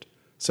disturbed.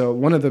 So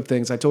one of the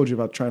things I told you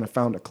about trying to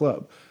found a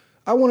club,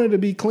 I wanted to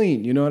be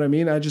clean. You know what I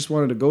mean? I just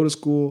wanted to go to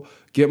school,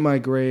 get my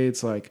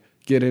grades, like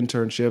get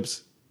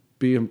internships,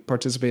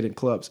 participate in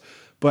clubs.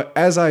 But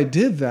as I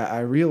did that,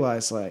 I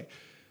realized like,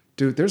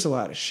 dude, there's a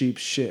lot of sheep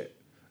shit,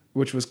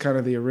 which was kind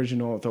of the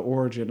origin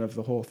of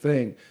the whole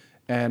thing.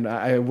 And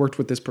I worked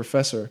with this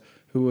professor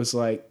who was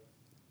like,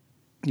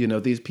 you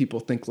know, these people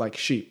think like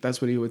sheep. That's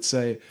what he would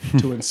say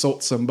to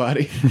insult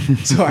somebody.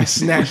 So I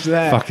snatched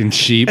that. Fucking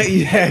sheep.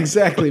 Yeah,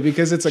 exactly.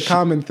 Because it's a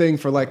common thing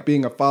for like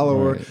being a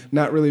follower,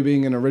 not really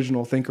being an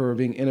original thinker or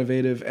being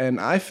innovative.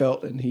 And I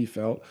felt, and he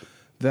felt,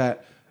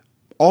 that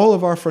all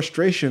of our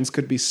frustrations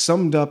could be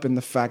summed up in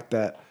the fact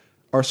that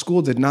our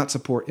school did not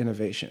support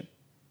innovation.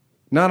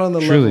 Not on the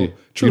level.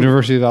 Truly.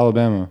 University of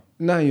Alabama.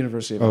 Not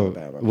University of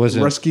Alabama. Was it?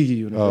 Tuskegee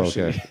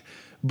University. Oh, okay.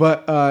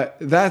 But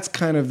that's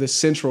kind of the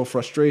central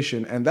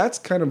frustration, and that's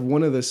kind of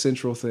one of the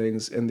central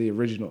things in the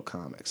original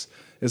comics.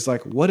 Is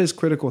like, what is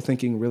critical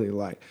thinking really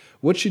like?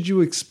 What should you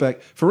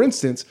expect? For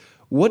instance,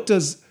 what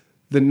does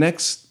the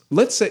next,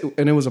 let's say,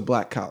 and it was a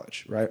black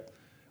college, right?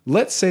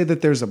 Let's say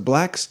that there's a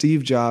black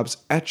Steve Jobs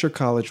at your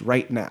college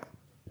right now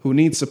who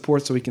needs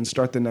support so he can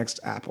start the next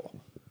Apple.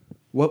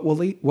 What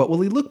will he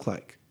look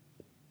like?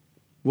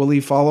 Will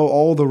he follow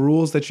all the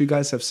rules that you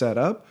guys have set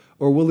up?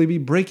 or will he be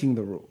breaking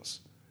the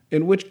rules?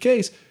 In which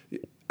case,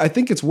 I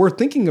think it's worth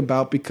thinking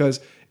about, because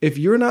if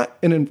you're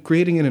not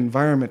creating an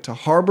environment to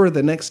harbor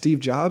the next Steve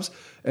Jobs,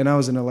 and I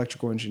was an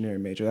electrical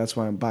engineering major, that's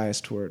why I'm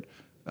biased toward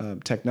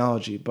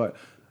technology, but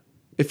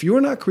if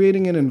you're not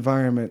creating an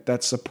environment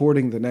that's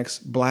supporting the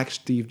next black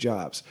Steve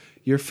Jobs,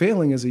 you're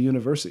failing as a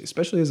university,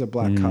 especially as a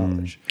black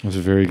college. That's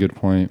a very good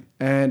point.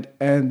 And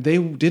they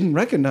didn't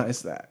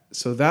recognize that.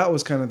 So that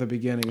was kind of the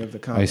beginning of the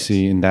comments. I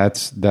see. And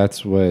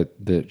that's what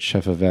the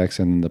Chef of X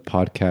and the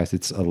podcast,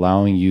 it's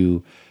allowing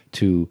you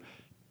to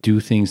do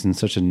things in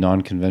such a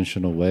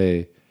non-conventional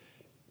way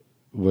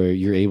where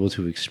you're able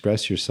to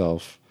express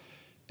yourself,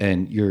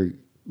 and you're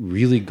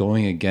really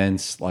going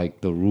against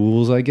like the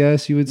rules, I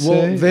guess you would say.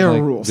 Well, their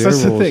like, rules.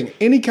 That's rules. the thing.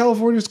 Any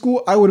California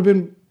school, I would have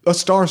been a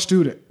star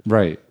student.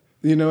 Right.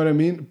 You know what I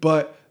mean?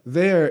 But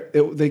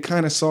they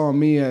kind of saw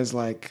me as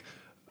like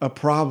a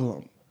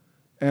problem.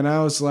 And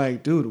I was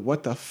like, dude,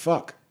 what the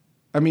fuck?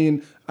 I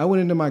mean, I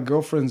went into my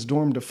girlfriend's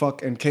dorm to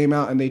fuck and came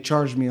out and they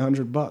charged me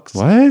 $100.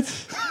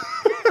 What?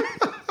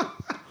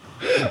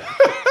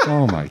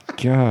 Oh my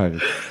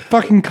God.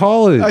 Fucking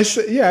college. I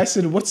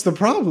said, what's the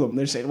problem?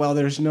 They're saying, well,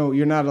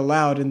 you're not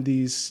allowed in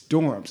these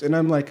dorms. And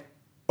I'm like,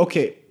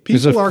 okay,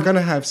 people are going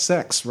to have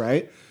sex,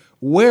 right?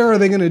 Where are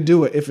they going to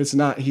do it if it's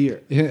not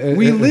here?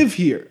 We live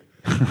here.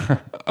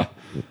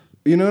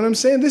 You know what I'm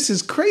saying? This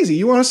is crazy.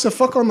 You want us to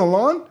fuck on the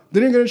lawn?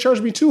 Then you're going to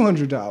charge me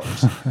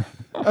 $200.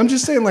 I'm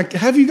just saying, like,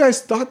 have you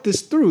guys thought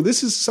this through?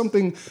 This is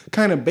something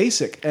kind of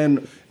basic.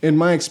 And in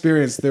my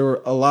experience, there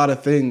were a lot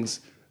of things.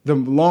 The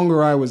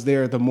longer I was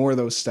there, the more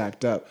those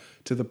stacked up,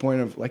 to the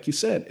point of, like you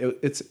said,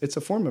 it's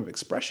a form of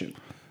expression.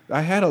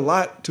 I had a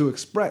lot to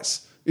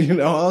express. You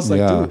know, I was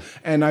like, dude,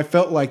 and I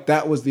felt like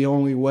that was the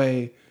only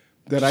way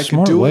that I could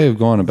do it. Smart way of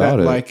going about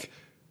it. Like,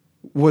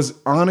 was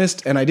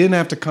honest, and I didn't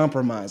have to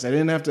compromise. I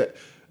didn't have to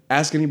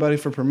ask anybody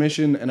for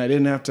permission, and I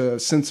didn't have to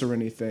censor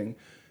anything.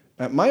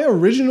 My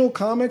original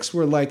comics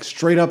were like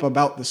straight up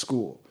about the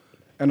school,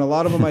 and a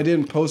lot of them I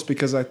didn't post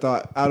because I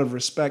thought, out of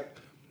respect,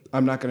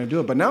 I'm not going to do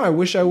it. But now I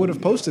wish I would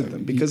have posted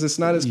them because it's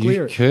not as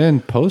clear. You can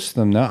post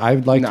them now.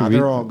 I'd like to read.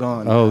 They're all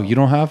gone. Oh, now. You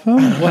don't have them?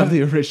 I have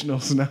the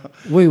originals now.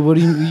 Wait, what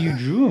do you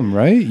drew them,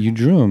 right? You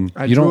drew them.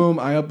 I drew them.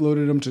 I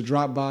uploaded them to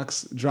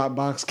Dropbox.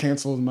 Dropbox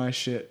canceled my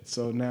shit,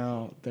 so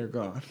now they're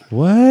gone.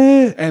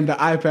 What? And the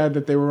iPad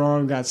that they were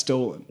on got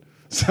stolen.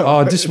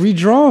 So just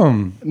redraw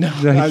them. No,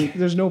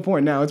 there's no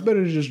point now. It's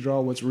better to just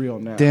draw what's real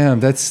now. Damn,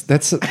 that's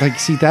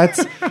like, see,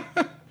 that's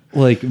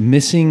like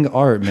missing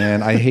art,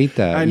 man. I hate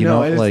that. I know, you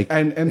know, and like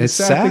and the it's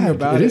sad sad. thing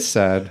about it is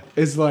sad.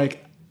 Is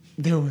like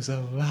there was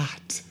a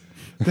lot.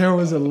 There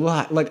was a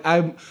lot. Like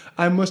I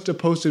must have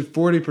posted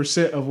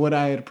 40% of what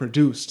I had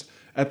produced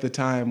at the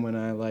time when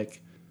I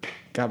like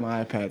got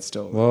my iPad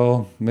stolen.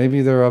 Well,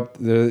 maybe they're up.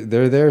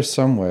 They're there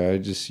somewhere.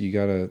 You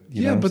gotta.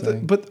 You know what I'm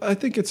saying? But I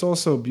think it's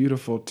also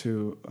beautiful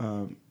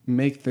to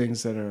make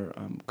things that are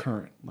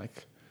current,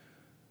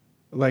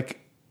 like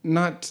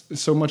not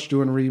so much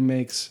doing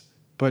remakes,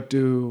 but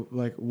do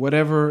like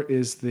whatever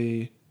is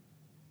the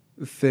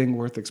thing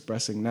worth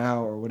expressing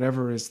now, or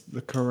whatever is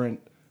the current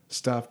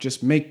stuff.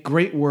 Just make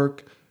great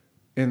work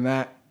in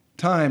that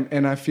time,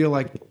 and I feel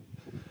like,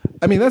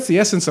 I mean, that's the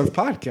essence of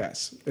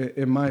podcasts,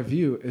 in my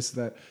view, is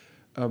that.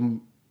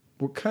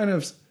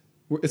 It's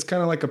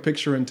kind of like a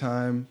picture in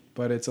time,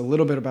 but it's a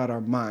little bit about our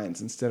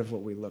minds instead of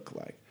what we look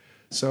like.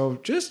 So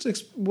just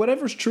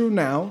whatever's true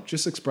now,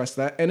 just express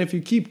that. And if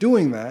you keep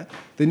doing that,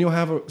 then you'll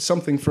have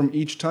something from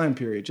each time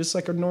period, just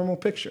like a normal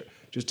picture.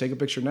 Just take a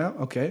picture now,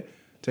 okay.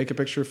 Take a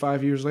picture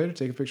 5 years later,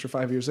 take a picture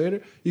 5 years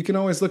later. You can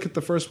always look at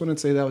the first one and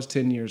say that was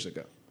 10 years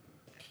ago.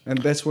 And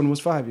this one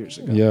was 5 years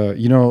ago. Yeah,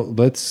 you know,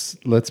 let's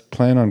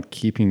plan on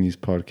keeping these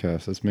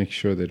podcasts. Let's make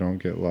sure they don't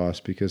get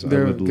lost, because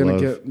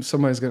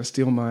somebody's gonna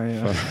steal my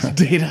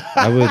data.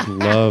 I would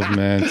love,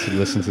 man, to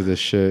listen to this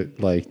shit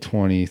like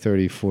 20,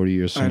 30, 40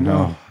 years from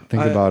now.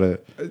 Think about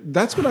it.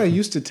 That's what I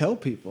used to tell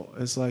people.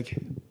 It's like,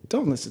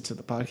 don't listen to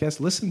the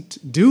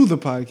podcast. Do the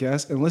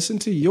podcast and listen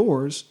to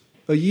yours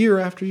a year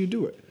after you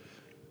do it.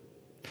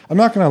 I'm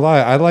not gonna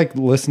lie. I like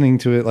listening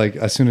to it like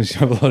as soon as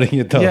you're uploading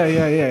it. Though.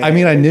 Yeah. I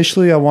mean,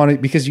 initially I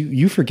wanted, because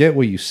you forget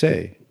what you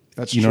say.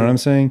 That's you true. know what I'm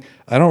saying.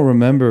 I don't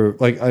remember.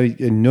 Like I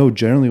know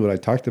generally what I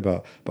talked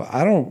about, but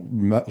I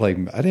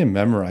didn't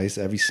memorize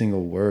every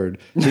single word.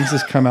 Things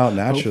just come out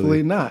naturally.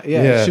 Hopefully not.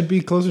 Yeah, it should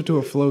be closer to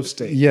a flow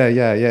state.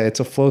 Yeah. It's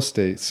a flow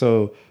state.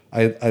 So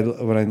I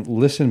when I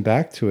listen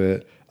back to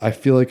it, I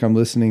feel like I'm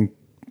listening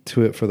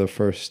to it for the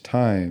first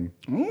time.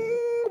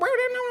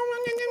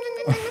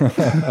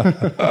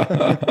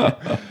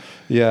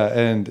 Yeah,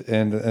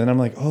 and I'm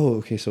like, oh,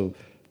 okay, so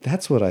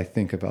that's what I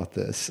think about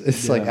this.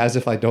 It's like as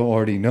if I don't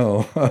already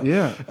know.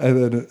 Yeah,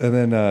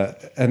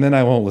 and then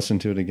I won't listen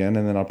to it again,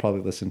 and then I'll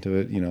probably listen to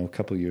it, a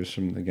couple of years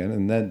from again,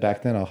 and then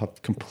back then I'll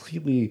have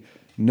completely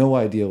no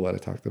idea what I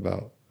talked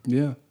about.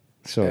 Yeah.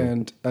 So,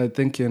 and I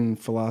think in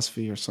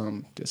philosophy or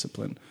some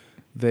discipline,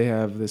 they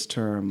have this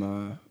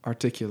term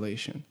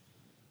articulation,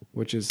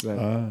 which is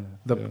that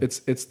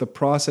it's the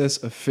process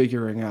of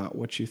figuring out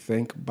what you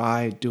think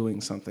by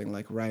doing something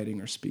like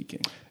writing or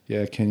speaking.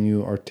 Yeah, can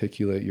you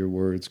articulate your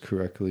words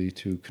correctly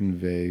to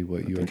convey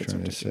what you are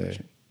trying to say?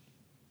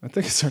 I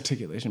think it's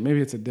articulation.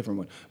 Maybe it's a different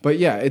one. But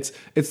yeah, it's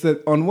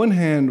that on one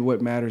hand,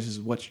 what matters is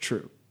what's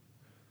true,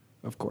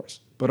 of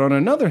course. But on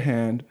another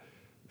hand,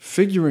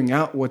 figuring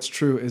out what's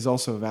true is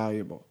also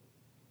valuable.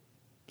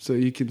 So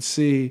you can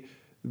see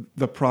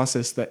the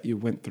process that you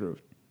went through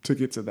to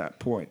get to that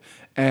point.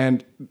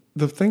 And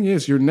the thing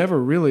is, you're never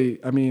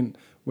really, I mean,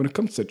 when it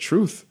comes to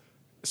truth,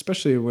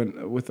 especially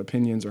with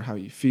opinions or how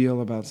you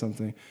feel about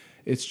something,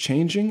 it's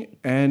changing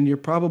and you're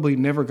probably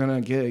never going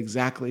to get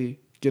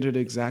it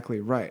exactly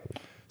right.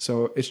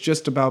 So it's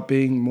just about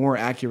being more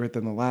accurate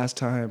than the last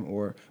time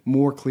or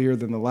more clear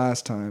than the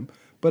last time,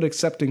 but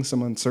accepting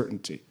some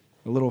uncertainty,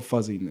 a little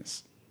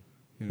fuzziness.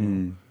 You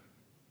know?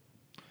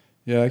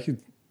 Yeah, I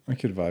could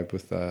vibe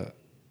with that.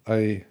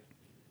 I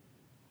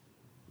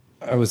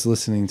was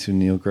listening to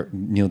Neil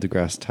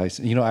deGrasse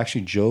Tyson. You know,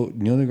 actually,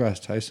 Neil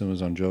deGrasse Tyson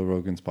was on Joe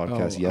Rogan's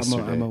podcast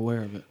yesterday. I'm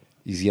aware of it.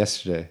 He's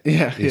yesterday.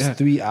 Yeah, It's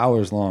 3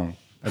 hours long.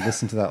 I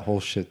listened to that whole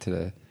shit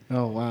today.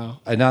 Oh, wow.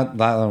 I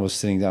was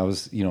sitting down. I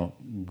was,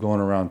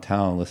 going around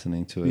town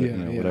listening to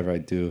it, whatever I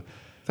do.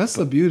 That's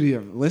the beauty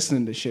of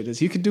listening to shit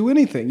is you could do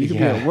anything. You could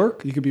be at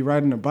work. You could be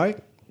riding a bike.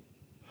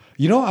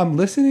 I'm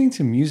listening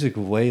to music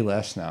way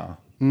less now.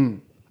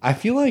 I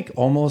feel like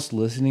almost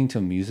listening to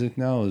music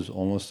now is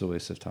almost a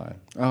waste of time.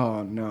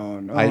 Oh,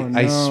 no.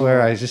 I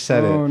swear I just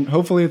said it.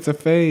 Hopefully it's a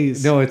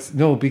phase.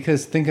 No,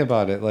 because think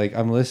about it. Like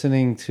I'm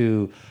listening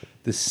to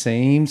the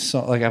same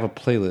song. Like I have a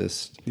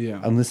playlist. Yeah.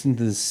 I'm listening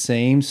to the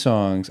same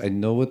songs. I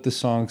know what the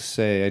songs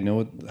say. I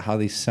know how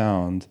they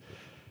sound.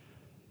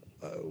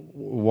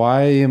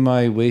 Why am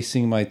I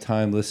wasting my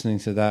time listening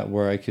to that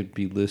where I could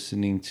be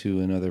listening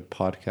to another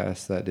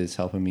podcast that is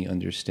helping me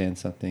understand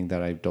something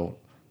that I don't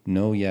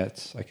know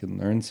yet? I can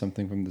learn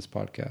something from this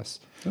podcast.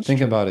 Think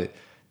about it.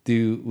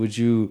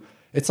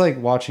 It's like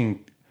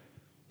watching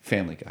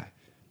Family Guy.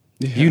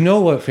 Yeah. You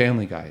know what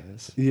Family Guy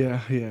is.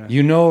 Yeah.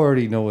 You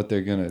already know what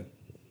they're going to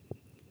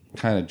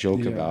kind of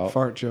joke about.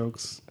 Fart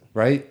jokes.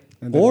 Right?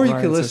 Or you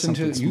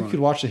could you could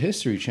watch the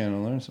History Channel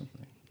and learn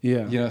something.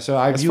 Yeah. So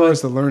as far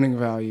as the learning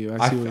value,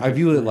 I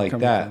view it like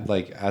that, from.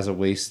 Like as a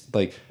waste.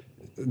 Like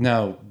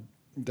now,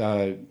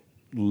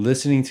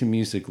 listening to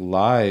music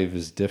live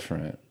is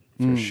different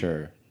for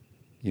sure.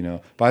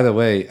 By the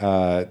way,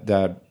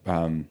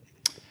 when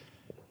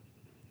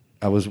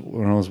I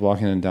was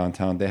walking in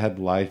downtown, they had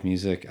live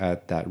music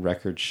at that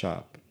record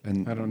shop,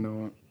 and I don't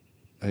know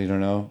what. You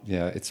don't know?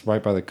 Yeah, it's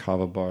right by the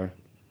Kava bar.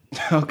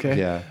 Okay.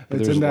 Yeah,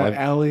 it's in that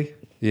alley.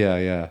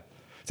 Yeah.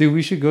 Dude,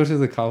 we should go to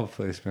the Kava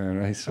place,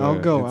 man. I swear.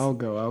 I'll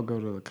go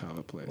to the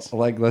Kava place.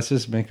 Like, let's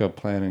just make a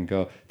plan and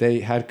go. They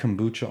had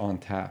kombucha on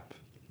tap.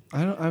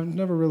 I've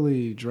never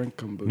really drank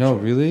kombucha. No,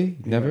 really?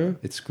 Never? Yeah.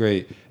 It's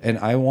great. And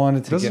I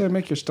wanted to Doesn't it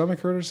make your stomach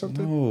hurt or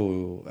something?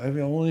 No. I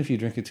mean, only if you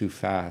drink it too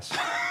fast.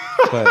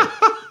 But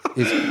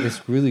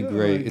it's really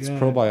great. It's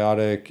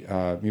probiotic.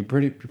 You're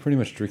pretty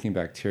much drinking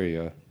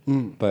bacteria.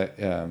 But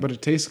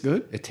it tastes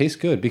good? It tastes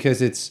good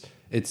because it's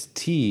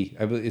tea.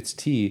 I believe it's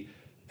tea.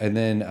 And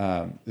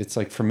then it's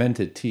like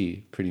fermented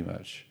tea, pretty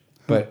much.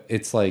 But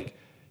it's like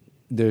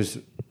there's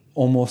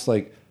almost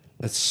like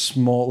a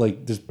small,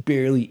 like there's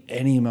barely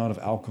any amount of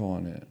alcohol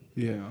in it.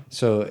 Yeah.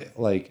 So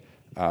like,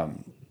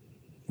 then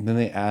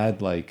they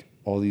add like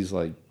all these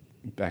like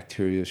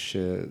bacteria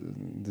shit.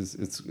 It's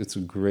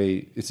just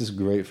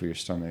great for your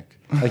stomach.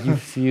 Like you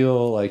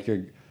feel like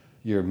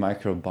your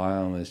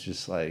microbiome is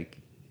just like,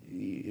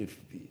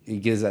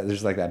 it gives that,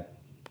 there's like that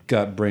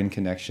gut-brain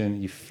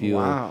connection. You feel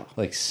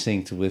like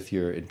synced with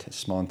your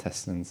small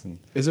intestines. And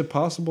is it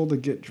possible to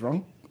get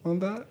drunk on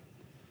that?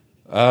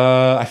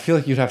 I feel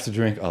like you'd have to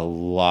drink a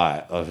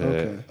lot of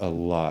it. A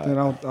lot. Then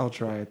I'll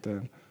try it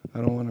then. I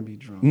don't want to be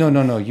drunk.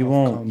 No, you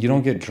won't. You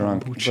don't get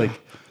drunk. Kombucha.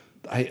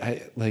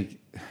 Like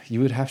you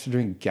would have to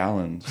drink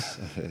gallons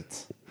of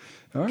it.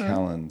 All right.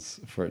 Gallons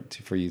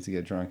for you to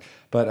get drunk.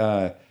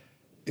 But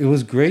it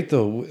was great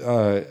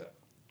though.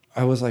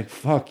 I was like,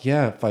 fuck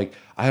yeah! Like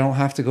I don't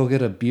have to go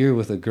get a beer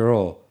with a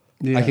girl.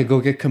 Yeah. I could go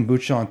get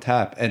kombucha on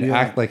tap and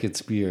act like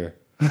it's beer.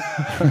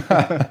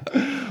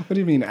 What do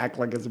you mean act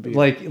like it's a beer?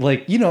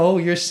 Like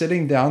you're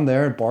sitting down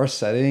there in bar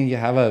setting. You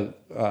have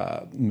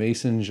a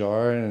mason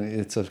jar and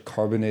it's a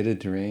carbonated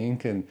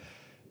drink and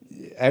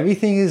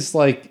everything is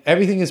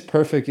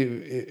perfect.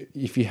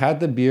 If you had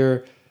the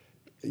beer,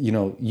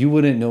 you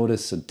wouldn't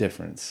notice a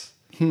difference.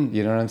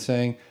 You know what I'm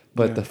saying?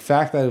 But the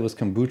fact that it was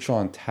kombucha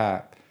on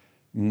tap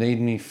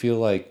made me feel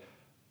like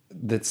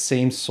that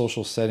same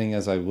social setting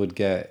as I would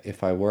get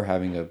if I were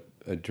having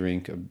a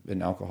drink,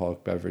 an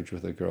alcoholic beverage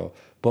with a girl,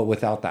 but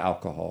without the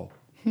alcohol,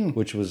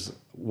 which was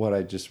what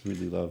I just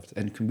really loved.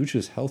 And kombucha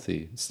is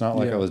healthy. It's not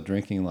like I was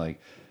drinking like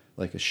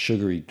a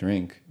sugary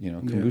drink.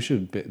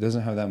 Kombucha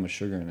doesn't have that much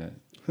sugar in it.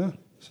 Huh.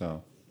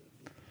 So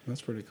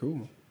that's pretty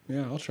cool.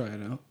 Yeah, I'll try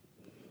it out.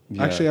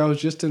 Yeah. Actually, I was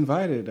just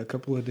invited a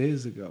couple of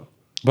days ago.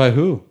 By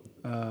who?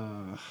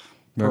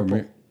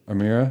 Purple.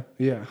 Amira?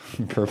 Yeah.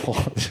 Purple.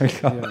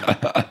 Yeah.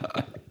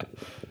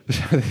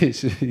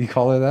 You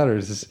call her that, or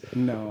is this?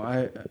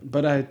 No,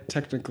 but I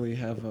technically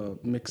have a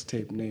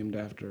mixtape named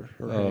after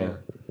her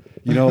hair.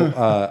 You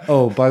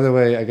know, by the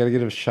way, I got to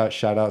give a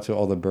shout out to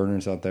all the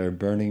burners out there.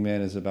 Burning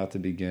Man is about to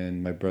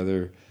begin. My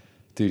brother,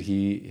 dude,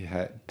 he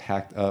had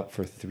packed up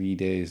for 3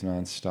 days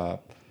nonstop.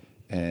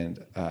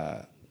 And,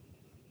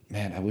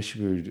 man, I wish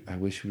we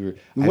were.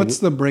 What's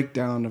the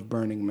breakdown of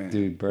Burning Man?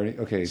 Dude, burning.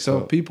 Okay.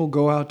 So people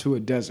go out to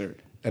a desert.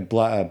 At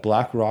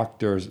Black Rock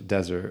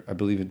Desert, I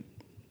believe it.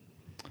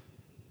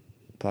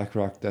 Black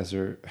Rock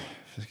Desert,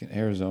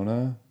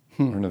 Arizona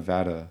or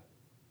Nevada.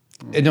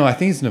 No, I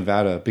think it's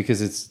Nevada because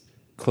it's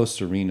close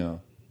to Reno.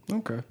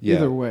 Okay. Yeah.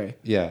 Either way.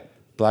 Yeah.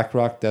 Black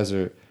Rock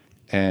Desert.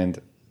 And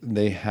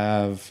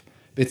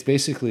it's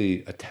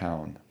basically a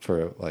town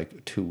for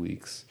like 2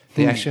 weeks.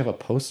 They actually have a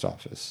post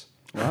office.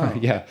 Wow.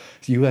 Yeah.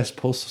 U.S.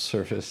 Postal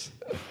Service.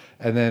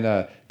 And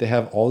then they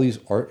have all these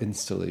art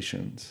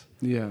installations.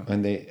 Yeah.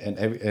 And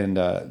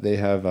they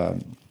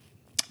have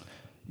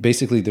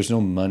basically there's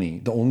no money.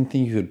 The only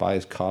thing you could buy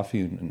is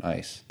coffee and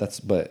ice.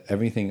 But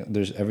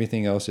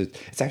everything else.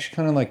 It's actually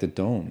kind of like the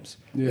domes.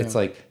 Yeah. It's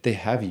like they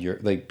have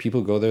like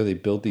people go there, they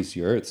build these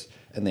yurts,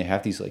 and they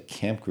have these like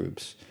camp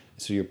groups.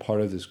 So you're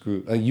part of this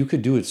group. You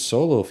could do it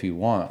solo if you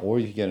want, or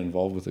you could get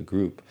involved with a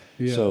group.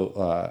 Yeah.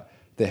 So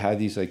they have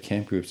these like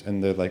camp groups,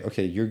 and they're like,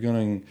 okay, you're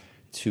going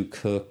to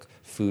cook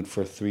food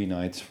for 3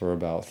 nights for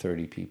about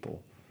 30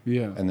 people.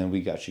 Yeah. And then we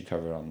got you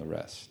covered on the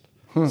rest.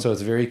 Huh. So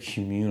it's very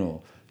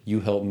communal. You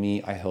help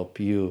me, I help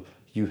you.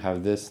 You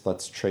have this,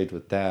 let's trade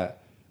with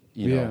that.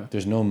 You know,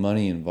 there's no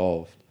money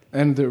involved.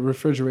 And the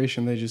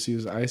refrigeration, they just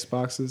use ice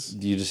boxes?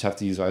 You just have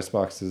to use ice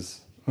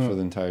boxes for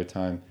the entire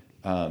time.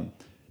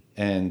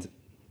 And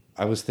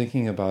I was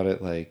thinking about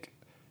it like,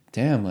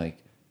 damn, like,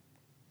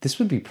 this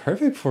would be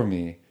perfect for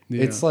me.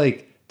 Yeah. It's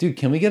like, dude,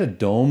 can we get a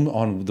dome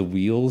on the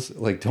wheels,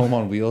 like dome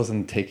on wheels,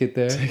 and take it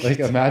there? Like,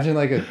 imagine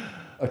like a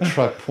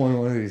truck pulling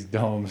one of these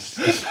domes.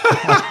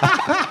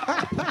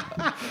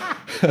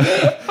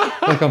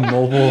 Like a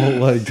mobile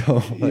like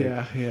dome. Like,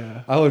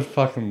 yeah. I would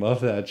fucking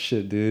love that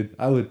shit, dude.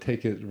 I would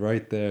take it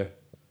right there.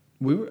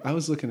 I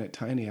was looking at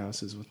tiny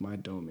houses with my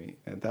domie,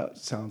 and that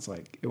sounds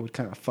like it would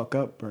kind of fuck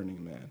up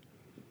Burning Man.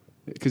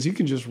 Because you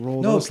can just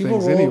roll those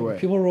things anyway.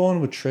 People rolling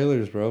with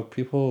trailers, bro.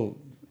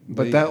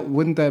 But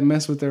wouldn't that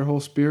mess with their whole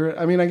spirit?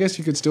 I mean, I guess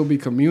you could still be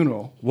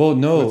communal. Well,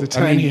 no, with a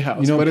tiny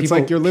house, but it's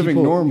like you're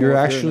living normal.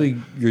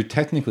 You're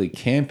technically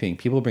camping.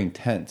 People bring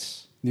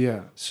tents.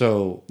 Yeah.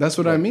 So that's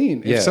what I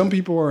mean. If some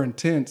people are in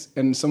tents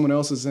and someone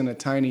else is in a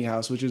tiny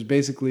house, which is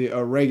basically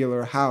a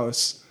regular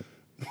house,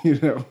 you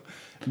know,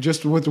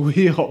 just with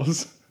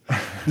wheels,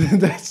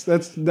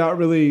 that's not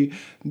really,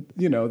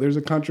 you know, there's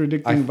a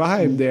contradicting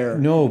vibe there.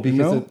 No,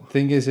 because the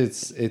thing is,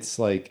 it's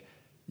like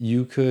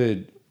you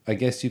could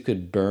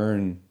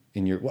burn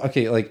in your,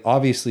 okay, like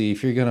obviously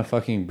if you're gonna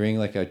fucking bring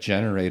like a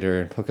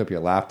generator and hook up your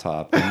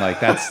laptop, and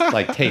like that's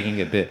like taking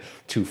it a bit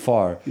too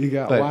far. You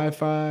got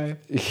Wi-Fi.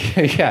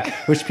 Yeah,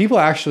 which people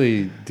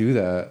actually do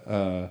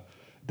that.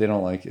 They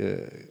don't like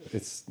it.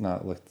 It's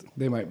not like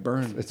they might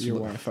burn your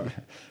Wi-Fi.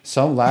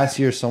 Last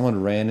year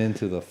someone ran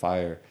into the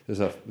fire.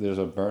 There's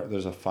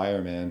a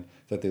fireman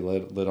that they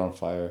lit on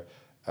fire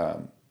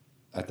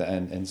at the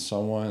end, and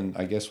someone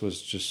I guess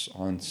was just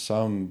on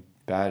some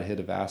bad hit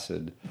of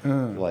acid,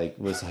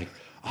 was like,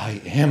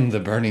 I am the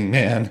Burning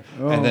Man,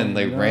 and then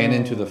they ran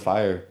into the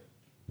fire,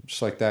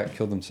 just like that,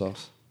 killed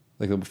themselves,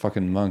 like the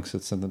fucking monks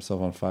that set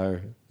themselves on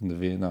fire in the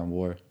Vietnam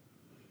War.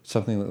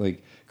 Something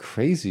like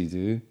crazy,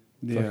 dude.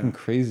 Yeah. Fucking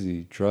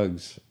crazy.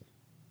 Drugs,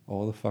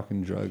 all the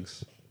fucking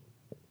drugs.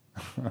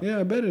 Yeah,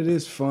 I bet it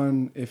is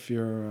fun if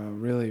you're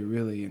really,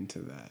 really into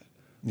that.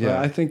 Yeah, but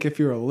I think if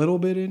you're a little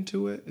bit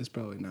into it, it's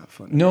probably not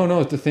fun.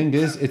 No. The thing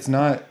is, it's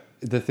not.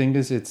 The thing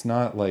is, it's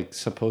not like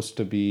supposed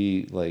to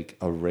be like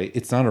a rave.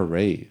 It's not a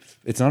rave.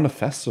 It's not a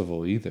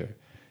festival either.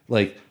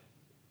 Like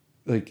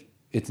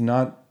it's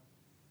not.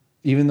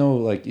 Even though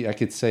like I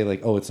could say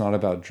like, oh, it's not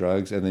about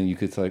drugs, and then you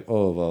could say like,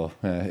 oh well,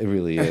 it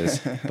really is.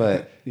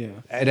 But yeah,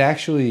 it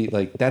actually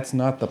like that's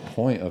not the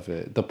point of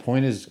it. The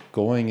point is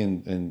going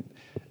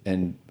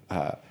and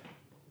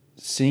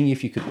seeing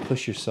if you could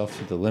push yourself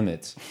to the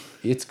limits.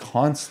 It's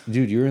constant,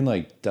 dude. You're in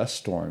like dust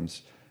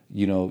storms.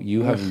 You know,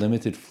 you have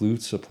limited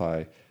food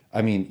supply.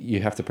 I mean,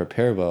 you have to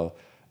prepare well.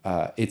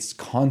 It's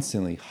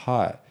constantly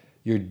hot.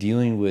 You're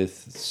dealing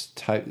with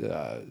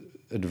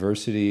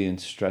adversity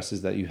and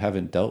stresses that you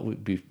haven't dealt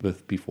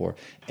with before.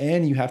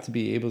 And you have to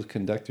be able to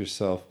conduct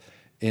yourself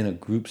in a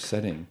group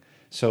setting.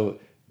 So,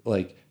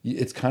 like,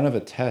 it's kind of a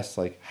test.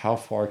 Like, how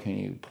far can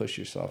you push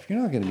yourself? You're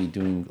not going to be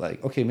doing,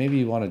 like, okay, maybe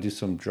you want to do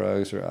some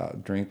drugs or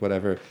drink,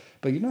 whatever.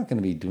 But you're not going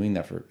to be doing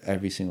that for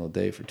every single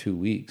day for 2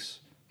 weeks,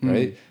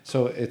 right?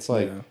 So, it's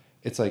like... Yeah.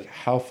 It's like,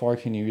 how far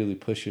can you really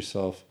push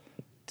yourself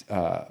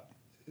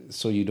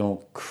so you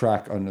don't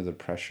crack under the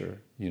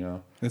pressure, you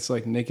know? It's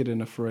like Naked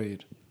and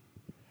Afraid.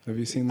 Have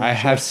you seen that I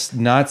show?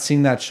 have not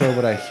seen that show,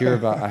 but I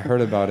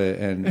heard about it,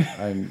 and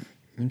I'm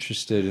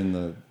interested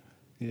in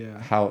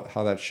how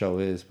that show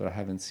is, but I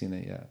haven't seen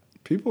it yet.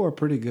 People are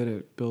pretty good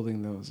at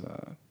building those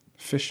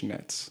fish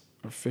nets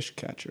or fish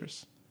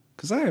catchers.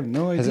 Because I have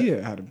no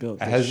idea how to build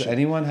this Has shit.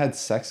 anyone had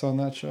sex on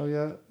that show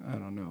yet? I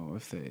don't know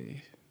if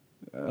they...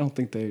 I don't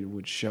think they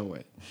would show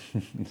it.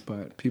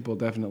 But people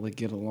definitely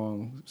get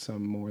along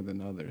some more than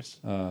others.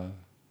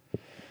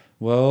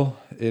 Well,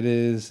 it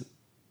is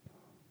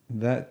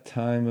that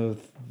time of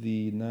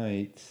the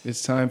night.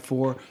 It's time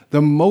for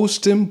the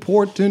most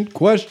important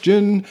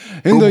question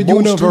in the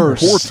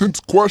universe. Most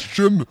important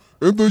question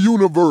in the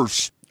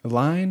universe.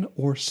 Line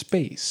or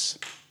space?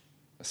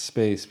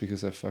 Space,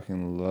 because I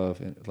fucking love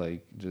it,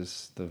 like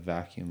just the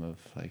vacuum of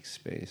like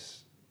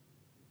space.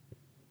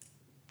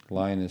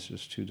 Line is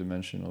just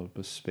 2-dimensional,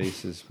 but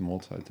space is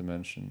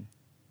multi-dimension.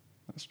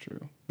 That's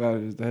true.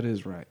 That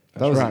is right.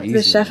 That's That was right. easy.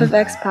 The Chef of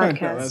X No,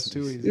 podcast. that's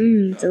too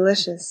easy.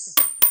 Delicious.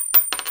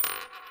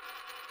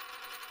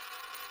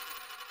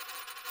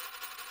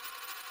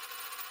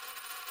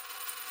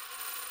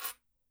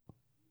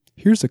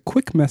 Here's a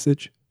quick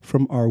message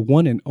from our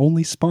one and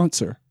only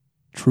sponsor,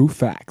 True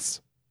Facts.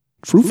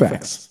 True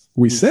Facts.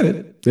 We said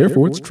it,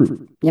 therefore it's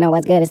true. You know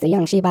what's good? It's the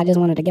Young Sheep. I just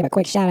wanted to give a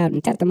quick shout out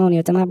and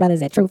testimonial to my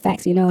brothers at True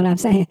Facts. You know what I'm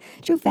saying?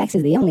 True Facts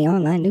is the only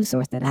online news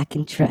source that I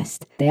can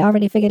trust. They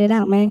already figured it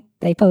out, man.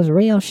 They post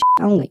real shit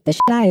only. The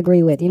shit I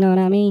agree with, you know what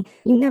I mean?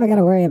 You never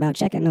gotta worry about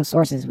checking no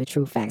sources with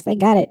True Facts. They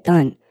got it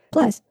done.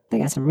 Plus, they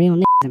got some real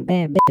niggas and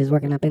bad bitches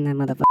working up in that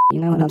motherfucker. You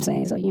know what I'm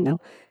saying? So,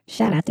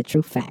 shout out to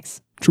True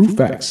Facts. True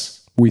Facts.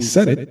 We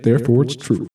said it, therefore it's true.